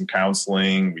did some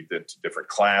counseling, we did different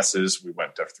classes, we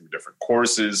went through different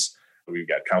courses, we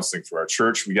got counseling through our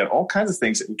church, we got all kinds of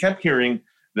things. We kept hearing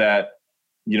that,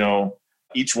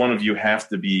 each one of you have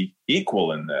to be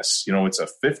equal in this. It's a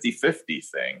 50-50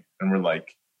 thing. And we're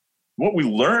like, what we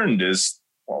learned is,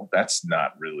 well, that's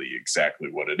not really exactly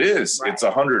what it is. Right. It's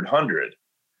 100-100.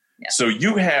 Yeah. So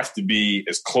you have to be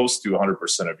as close to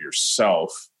 100% of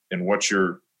yourself in what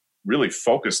you're really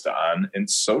focused on, and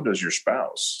so does your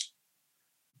spouse.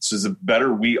 So the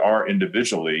better we are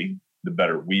individually, the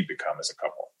better we become as a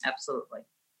couple. Absolutely.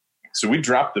 Yeah. So we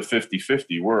dropped the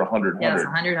 50-50. We're 100-100. Yes,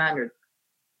 100-100.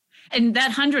 And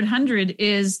that 100-100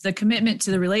 is the commitment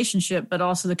to the relationship, but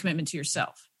also the commitment to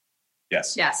yourself.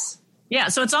 Yes. Yeah.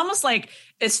 So it's almost like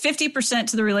it's 50%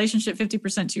 to the relationship,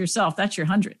 50% to yourself. That's your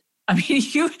 100. I mean,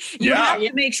 you have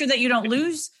to make sure that you don't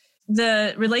lose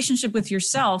the relationship with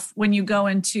yourself when you go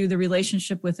into the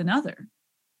relationship with another,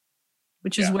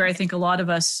 which is where I think a lot of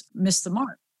us miss the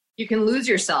mark. You can lose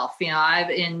yourself. I've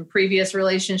in previous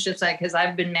relationships, because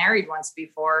I've been married once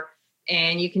before,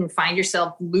 and you can find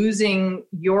yourself losing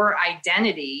your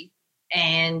identity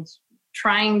and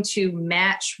trying to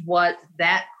match what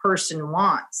that person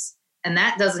wants. And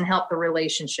that doesn't help the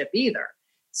relationship either.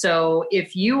 So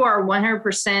if you are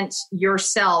 100%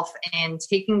 yourself and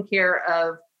taking care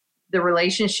of the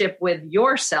relationship with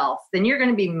yourself, then you're going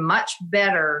to be much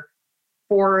better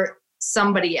for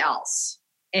somebody else.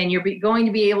 And you're going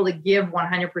to be able to give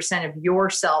 100% of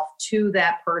yourself to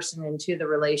that person and to the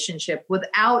relationship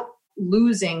without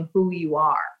losing who you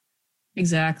are.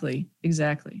 Exactly.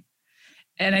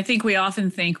 And I think we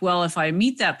often think, well, if I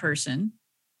meet that person,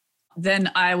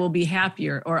 then I will be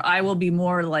happier, or I will be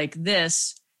more like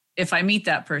this if I meet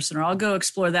that person, or I'll go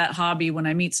explore that hobby when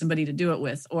I meet somebody to do it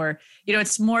with. Or,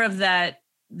 it's more of that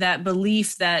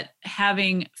belief that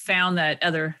having found that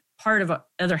other part of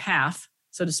other half,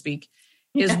 so to speak,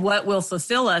 is what will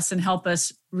fulfill us and help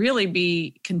us really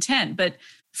be content. But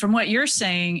from what you're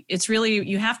saying, it's really,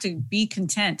 you have to be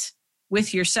content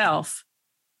with yourself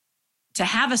to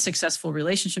have a successful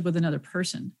relationship with another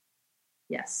person.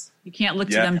 Yes. You can't look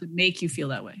to them to make you feel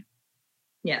that way.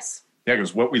 Yes. Yeah,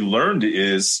 because what we learned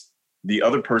is the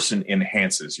other person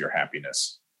enhances your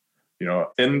happiness.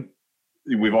 And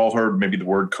we've all heard maybe the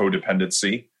word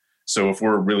codependency. So if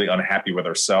we're really unhappy with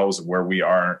ourselves and where we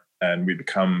are, and we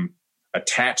become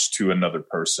attached to another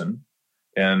person,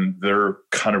 and they're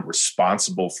kind of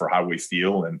responsible for how we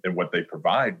feel and what they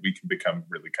provide, we can become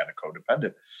really kind of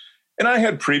codependent. And I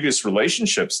had previous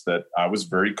relationships that I was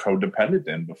very codependent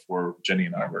in before Jenny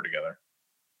and I were together.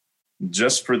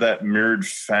 Just for that mirrored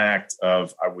fact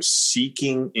of I was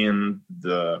seeking in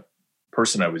the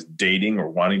person I was dating or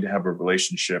wanting to have a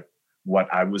relationship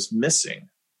what I was missing,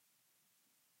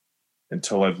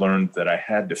 until I learned that I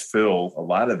had to fill a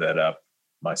lot of that up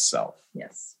myself.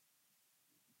 Yes.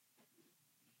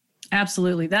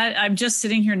 Absolutely. That I'm just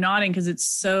sitting here nodding because it's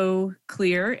so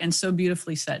clear and so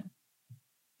beautifully said.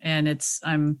 And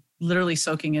I'm literally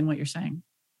soaking in what you're saying.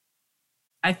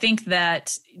 I think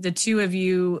that the two of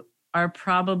you are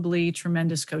probably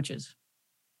tremendous coaches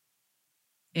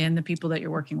in the people that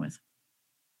you're working with.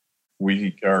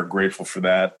 We are grateful for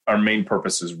that. Our main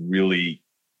purpose is really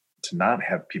to not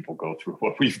have people go through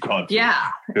what we've gone through. Yeah,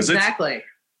 exactly.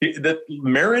 That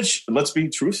marriage, let's be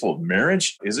truthful,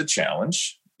 marriage is a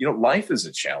challenge. Life is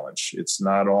a challenge. It's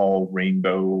not all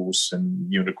rainbows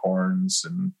and unicorns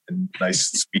and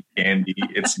nice sweet candy.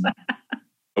 It's not.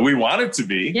 We want it to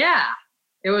be. Yeah.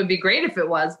 It would be great if it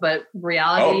was, but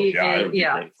reality,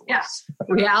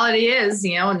 reality is,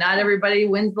 not everybody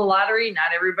wins the lottery.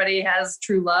 Not everybody has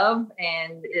true love.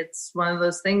 And it's one of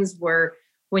those things where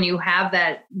when you have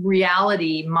that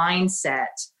reality mindset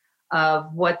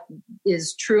of what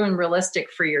is true and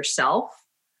realistic for yourself,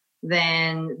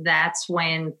 then that's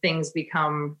when things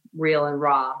become real and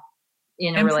raw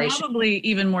in a relationship. Probably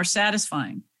even more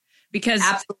satisfying because,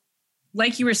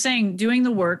 like you were saying, doing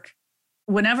the work,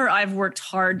 whenever I've worked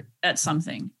hard at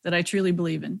something that I truly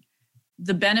believe in,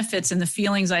 the benefits and the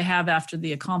feelings I have after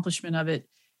the accomplishment of it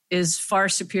is far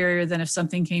superior than if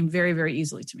something came very, very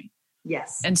easily to me.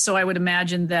 Yes. And so I would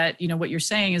imagine that, what you're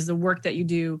saying is the work that you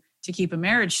do to keep a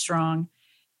marriage strong,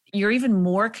 you're even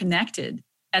more connected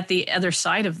at the other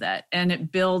side of that. And it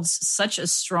builds such a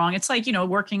strong, it's like,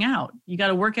 working out. You got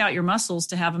to work out your muscles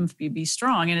to have them be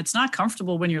strong. And it's not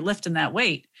comfortable when you're lifting that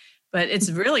weight, but it's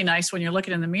really nice when you're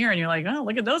looking in the mirror and you're like, oh,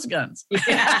 look at those guns.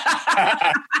 Yeah.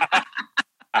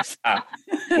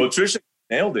 Well, Tricia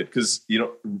nailed it because,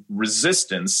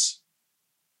 resistance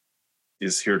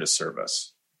is here to serve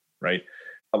us, right?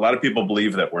 A lot of people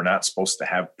believe that we're not supposed to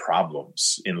have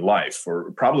problems in life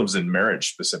or problems in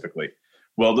marriage specifically.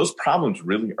 Well, those problems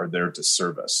really are there to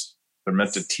serve us. They're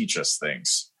meant to teach us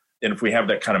things. And if we have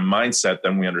that kind of mindset,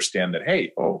 then we understand that,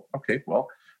 hey, okay, well,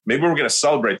 maybe we're going to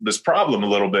celebrate this problem a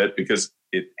little bit because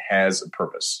it has a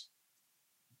purpose.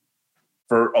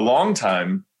 For a long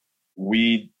time,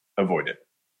 we avoid it.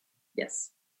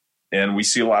 Yes. And we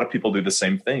see a lot of people do the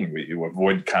same thing. We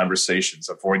avoid conversations,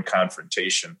 avoid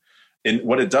confrontation. And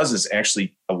what it does is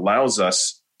actually allows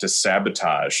us to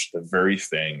sabotage the very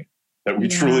thing that we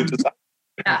truly desire.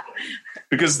 Yeah.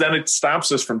 Because then it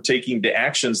stops us from taking the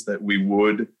actions that we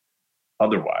would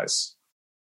otherwise.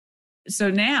 So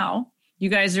now you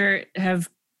guys have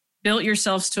built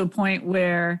yourselves to a point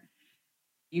where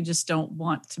you just don't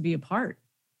want to be apart.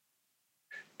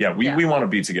 Yeah, we want to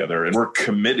be together, and we're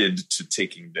committed to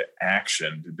taking the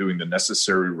action, to doing the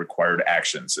necessary required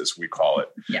actions, as we call it.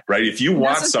 Yeah. Right? If you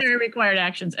want necessary required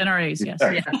actions, NRAs, yes.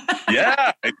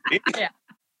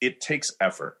 It takes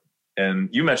effort. And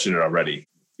you mentioned it already.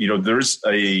 There's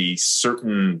a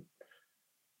certain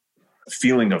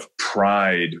feeling of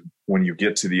pride when you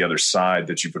get to the other side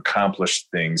that you've accomplished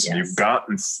things and you've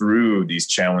gotten through these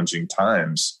challenging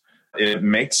times. It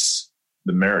makes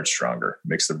the marriage stronger,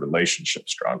 makes the relationship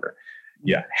stronger.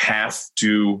 You have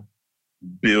to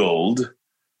build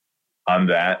on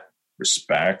that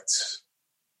respect,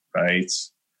 right?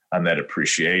 On that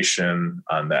appreciation,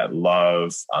 on that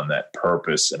love, on that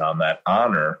purpose, and on that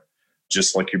honor,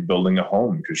 just like you're building a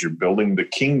home, because you're building the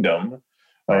kingdom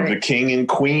of the king and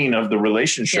queen of the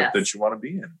relationship that you want to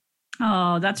be in.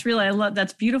 Oh, that's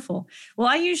beautiful. Well,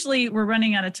 we're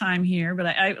running out of time here, but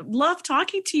I love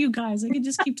talking to you guys. I could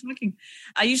just keep talking.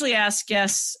 I usually ask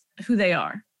guests who they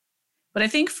are, but I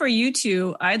think for you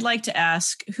two, I'd like to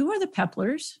ask, who are the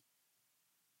Peplers?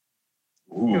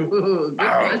 Ooh,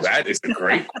 that is a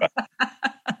great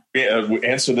question. We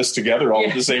answer this together all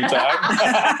at the same time.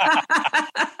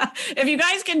 If you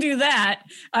guys can do that,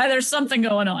 there's something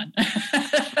going on.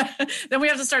 Then we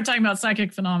have to start talking about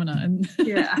psychic phenomena.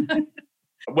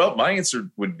 Well, my answer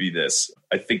would be this.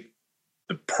 I think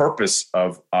the purpose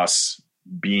of us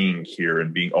being here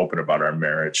and being open about our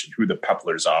marriage and who the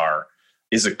Peplers are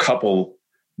is a couple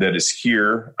that is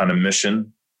here on a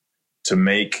mission to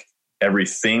make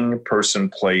everything, person,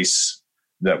 place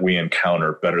that we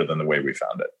encounter better than the way we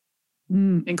found it.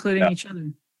 Including each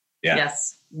other. Yeah.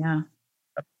 Yes. Yeah.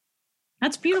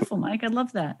 That's beautiful, Mike. I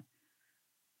love that.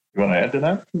 You want to add to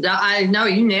that? No,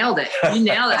 you nailed it. You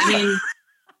nailed it.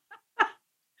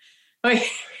 I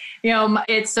mean,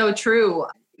 it's so true.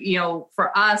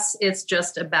 For us, it's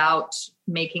just about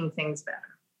making things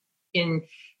better. And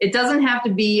it doesn't have to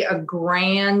be a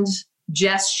grand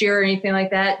gesture or anything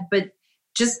like that, but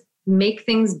just make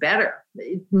things better.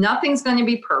 Nothing's going to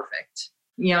be perfect.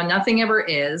 Nothing ever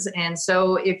is. And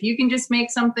so if you can just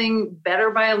make something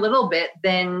better by a little bit,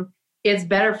 then it's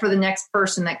better for the next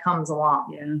person that comes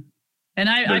along. Yeah. And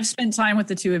I've spent time with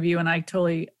the two of you, and I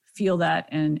totally feel that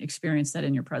and experience that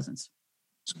in your presence.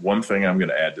 One thing I'm going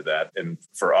to add to that, and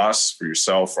for us, for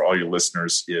yourself, for all your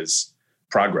listeners, is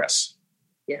progress.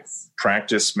 Yes.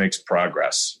 Practice makes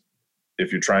progress.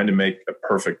 If you're trying to make a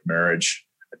perfect marriage,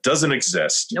 it doesn't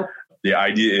exist. Nope. The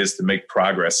idea is to make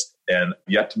progress, and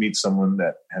yet to meet someone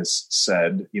that has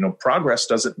said, progress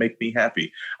doesn't make me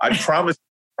happy. I promise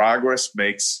progress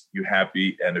makes you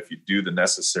happy. And if you do the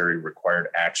necessary required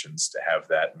actions to have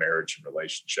that marriage and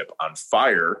relationship on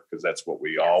fire, because that's what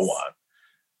we all want,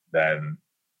 then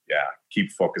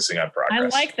keep focusing on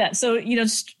progress. I like that. So,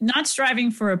 not striving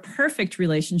for a perfect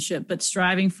relationship, but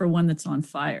striving for one that's on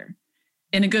fire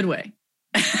in a good way,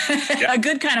 a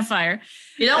good kind of fire.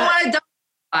 You don't want a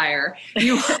fire.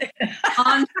 You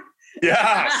on.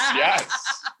 Yes.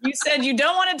 You said you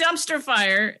don't want a dumpster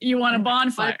fire. You want a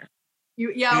bonfire.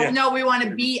 No, we want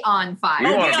to be on fire.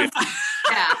 We want to be.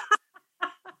 Yeah.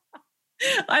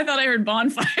 I thought I heard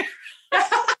bonfire,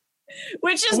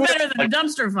 which is better than a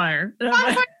dumpster fire.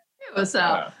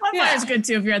 Bonfire is good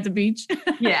too if you're at the beach.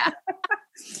 Yeah.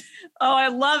 Oh, I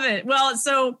love it. Well,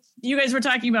 so you guys were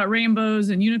talking about rainbows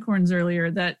and unicorns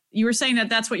earlier. That you were saying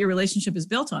that's what your relationship is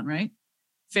built on, right?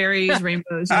 Fairies,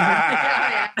 rainbows.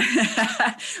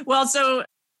 Well, so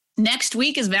next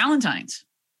week is Valentine's.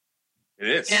 It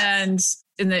is. And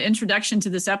in the introduction to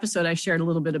this episode, I shared a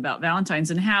little bit about Valentine's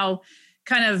and how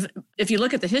kind of, if you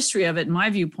look at the history of it, my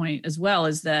viewpoint as well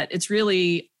is that it's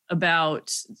really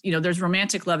about, there's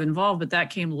romantic love involved, but that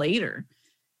came later,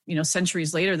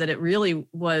 centuries later, that it really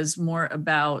was more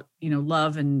about,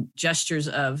 love and gestures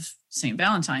of St.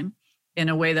 Valentine in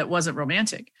a way that wasn't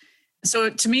romantic. So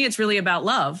to me, it's really about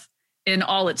love in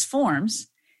all its forms.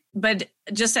 But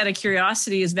just out of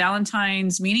curiosity, is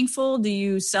Valentine's meaningful? Do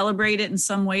you celebrate it in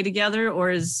some way together, or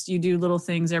is you do little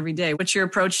things every day? What's your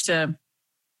approach to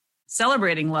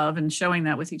celebrating love and showing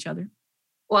that with each other?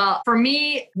 Well, for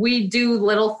me, we do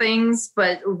little things,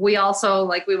 but we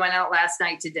also, we went out last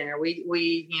night to dinner.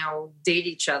 We date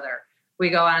each other. We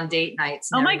go on date nights.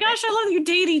 Oh my gosh, I love that you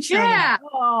date each other. Yeah.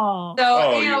 Oh,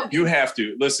 so, you have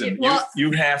to. Listen,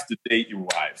 you have to date your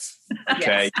wife.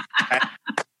 Okay? Yes.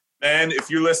 And if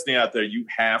you're listening out there, you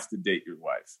have to date your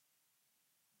wife.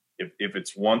 If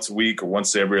it's once a week or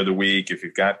once every other week, if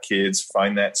you've got kids,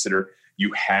 find that sitter.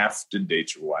 You have to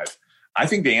date your wife. I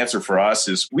think the answer for us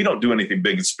is we don't do anything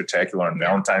big and spectacular on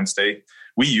Valentine's Day.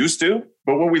 We used to,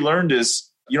 but what we learned is,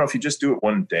 if you just do it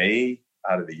one day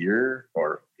out of the year,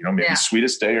 or, maybe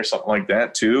Sweetest Day or something like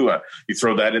that too, you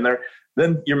throw that in there,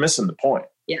 then you're missing the point.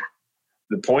 Yeah.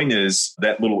 The point is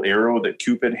that little arrow that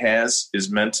Cupid has is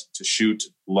meant to shoot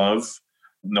love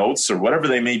notes or whatever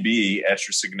they may be at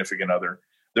your significant other.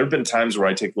 There have been times where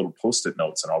I take little Post-it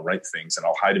notes and I'll write things and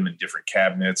I'll hide them in different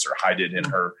cabinets or hide it in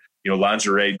her,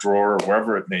 lingerie drawer or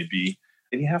wherever it may be.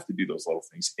 And you have to do those little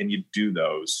things. And you do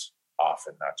those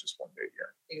often, not just one day a year.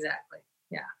 Exactly.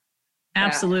 Yeah.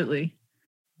 Absolutely.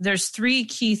 There's 3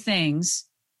 key things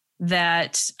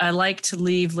that I like to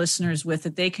leave listeners with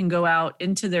that they can go out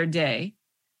into their day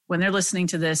when they're listening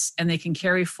to this and they can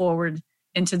carry forward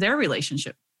into their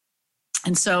relationship.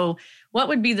 And so what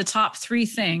would be the top 3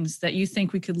 things that you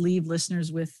think we could leave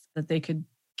listeners with that they could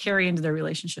carry into their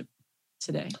relationship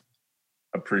today?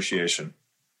 Appreciation.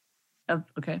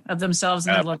 Of themselves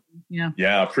and their love. Yeah.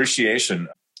 Yeah. Appreciation,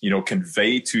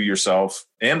 convey to yourself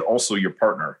and also your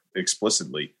partner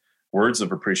explicitly words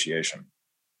of appreciation.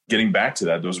 Getting back to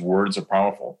that, those words are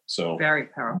powerful. So very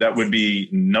powerful. That would be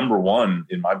number 1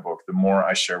 in my book. The more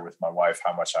I share with my wife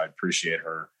how much I appreciate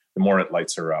her, the more it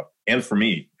lights her up. And for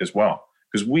me as well,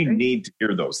 because we need to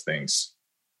hear those things.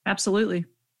 Absolutely.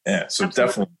 Yeah. So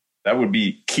definitely that would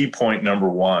be key point number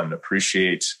 1,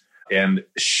 appreciate and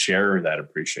share that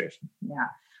appreciation. Yeah.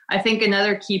 I think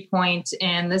another key point,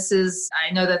 and this is,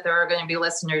 I know that there are going to be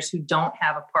listeners who don't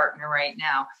have a partner right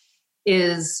now,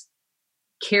 is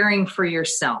caring for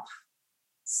yourself.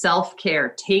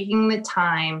 Self-care, taking the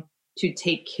time to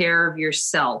take care of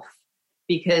yourself,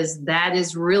 because that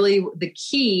is really the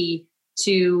key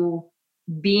to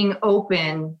being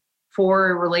open for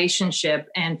a relationship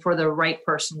and for the right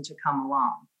person to come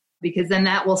along. Because then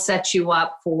that will set you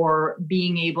up for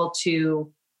being able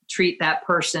to treat that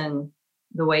person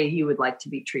the way you would like to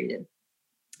be treated.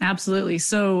 Absolutely.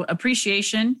 So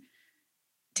appreciation,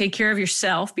 take care of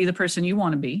yourself, be the person you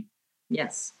want to be.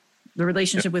 Yes. The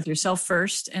relationship with yourself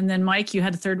first. And then Mike, you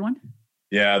had a third one?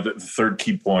 Yeah. The third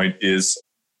key point is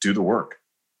do the work.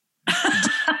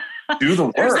 Do the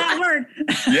work. There's that word.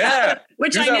 Yeah.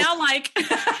 Which I now like.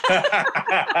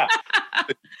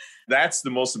 That's the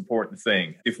most important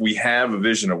thing. If we have a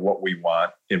vision of what we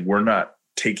want and we're not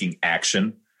taking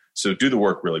action, so do the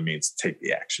work really means take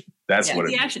the action. That's what it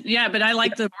means. Action. Yeah, but I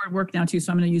like the word work now too,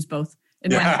 so I'm going to use both.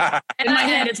 In my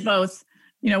head, it's both.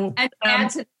 And add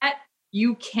to that,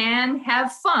 you can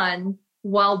have fun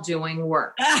while doing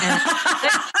work.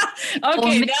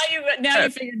 Okay, now you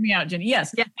figured me out, Jenny.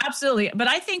 Yes, absolutely. But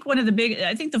I think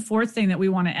the fourth thing that we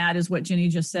want to add is what Jenny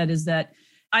just said, is that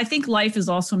I think life is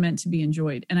also meant to be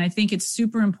enjoyed. And I think it's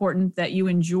super important that you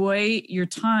enjoy your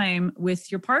time with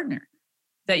your partner,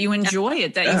 that you enjoy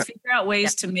it, that you figure out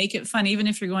ways to make it fun, even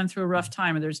if you're going through a rough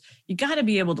time. You got to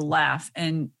be able to laugh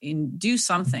and do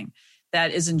something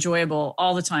that is enjoyable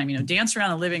all the time. Dance around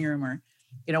the living room, or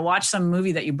watch some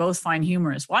movie that you both find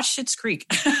humorous. Watch Schitt's Creek.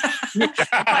 You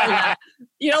got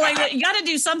to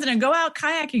do something and go out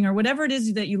kayaking or whatever it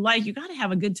is that you like. You got to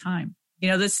have a good time.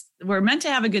 We're meant to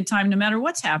have a good time no matter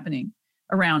what's happening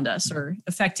around us or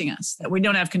affecting us that we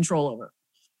don't have control over.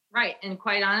 Right. And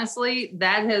quite honestly,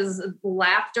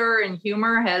 laughter and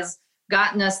humor has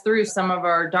gotten us through some of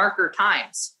our darker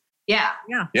times. Yeah.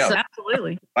 So,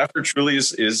 absolutely. Laughter truly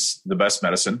is the best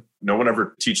medicine. No one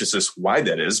ever teaches us why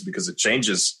that is, because it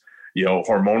changes,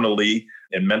 hormonally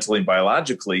and mentally and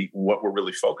biologically what we're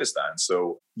really focused on.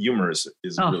 So humor is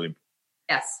really important.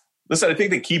 Yes. Listen, I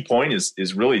think the key point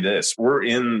is really this. We're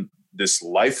in this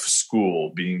life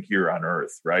school being here on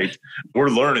earth, right? We're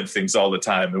learning things all the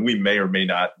time, and we may or may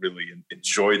not really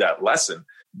enjoy that lesson,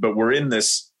 but we're in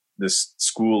this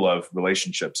school of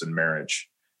relationships and marriage.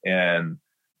 And,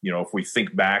 if we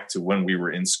think back to when we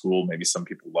were in school, maybe some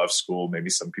people love school, maybe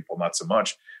some people not so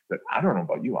much, but I don't know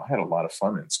about you. I had a lot of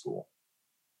fun in school.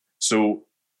 So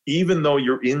even though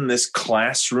you're in this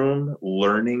classroom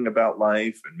learning about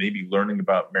life and maybe learning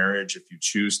about marriage, if you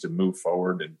choose to move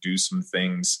forward and do some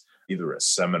things, either a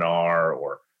seminar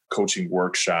or coaching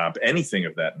workshop, anything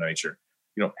of that nature,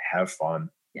 have fun.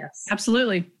 Yes,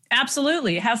 absolutely.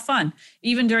 Absolutely. Have fun.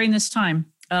 Even during this time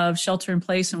of shelter in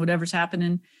place and whatever's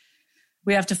happening,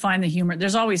 we have to find the humor.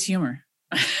 There's always humor.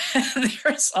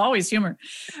 There's always humor.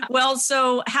 Well,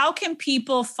 so how can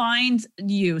people find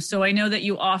you? So I know that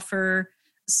you offer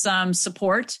some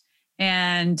support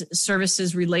and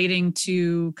services relating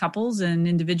to couples and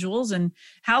individuals. And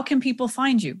how can people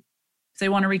find you if they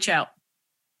want to reach out?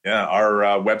 Yeah,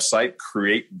 our website,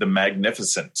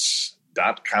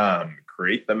 createthemagnificent.com,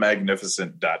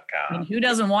 createthemagnificent.com. And who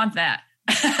doesn't want that?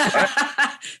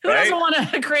 Who doesn't want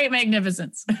to create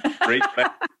magnificence? Great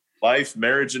life,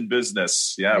 marriage, and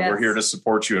business. Yeah, yes. We're here to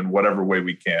support you in whatever way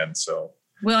we can. So,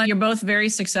 well, you're both very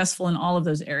successful in all of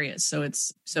those areas. So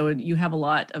you have a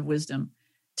lot of wisdom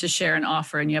to share and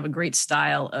offer, and you have a great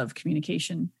style of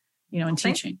communication, and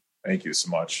teaching. Thank you so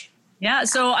much. Yeah.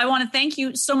 So I want to thank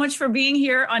you so much for being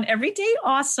here on Everyday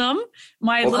Awesome.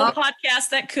 My little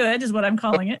podcast that could is what I'm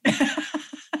calling it.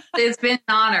 It's been an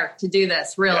honor to do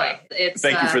this. Really. Yeah.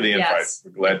 Thank you for the invite. Yes.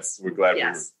 We're glad we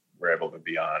were able to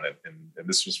be on it. And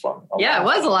this was fun. It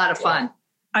was a lot of fun.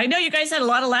 I know you guys had a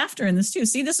lot of laughter in this too.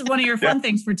 See, this is one of your fun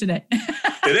things for today.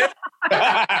 It is.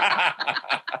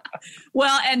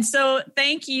 Well, and so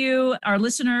thank you, our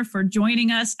listener, for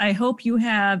joining us. I hope you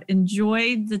have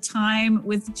enjoyed the time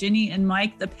with Ginny and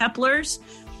Mike, the Peplers,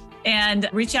 and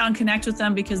reach out and connect with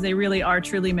them because they really are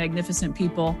truly magnificent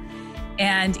people.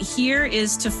 And here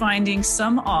is to finding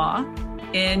some awe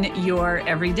in your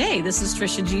everyday. This is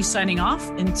Trisha G signing off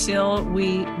until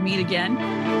we meet again.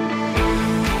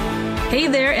 Hey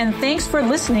there, and thanks for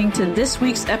listening to this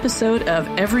week's episode of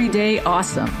Everyday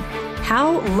Awesome.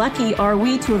 How lucky are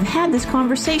we to have had this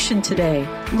conversation today,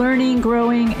 learning,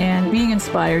 growing, and being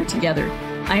inspired together.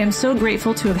 I am so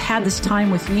grateful to have had this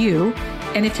time with you.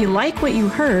 And if you like what you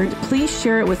heard, please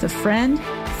share it with a friend,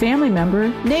 family member,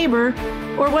 neighbor,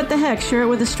 or what the heck, share it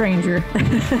with a stranger.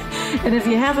 And if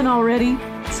you haven't already,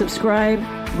 subscribe,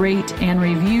 rate, and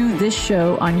review this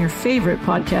show on your favorite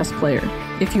podcast player.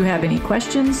 If you have any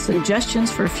questions,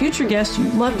 suggestions for future guests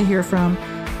you'd love to hear from,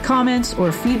 comments,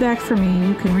 or feedback for me,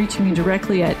 you can reach me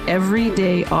directly at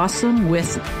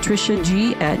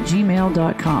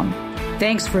everydayawesomewithtrisha@gmail.com.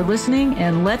 Thanks for listening,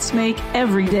 and let's make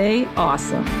every day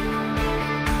awesome.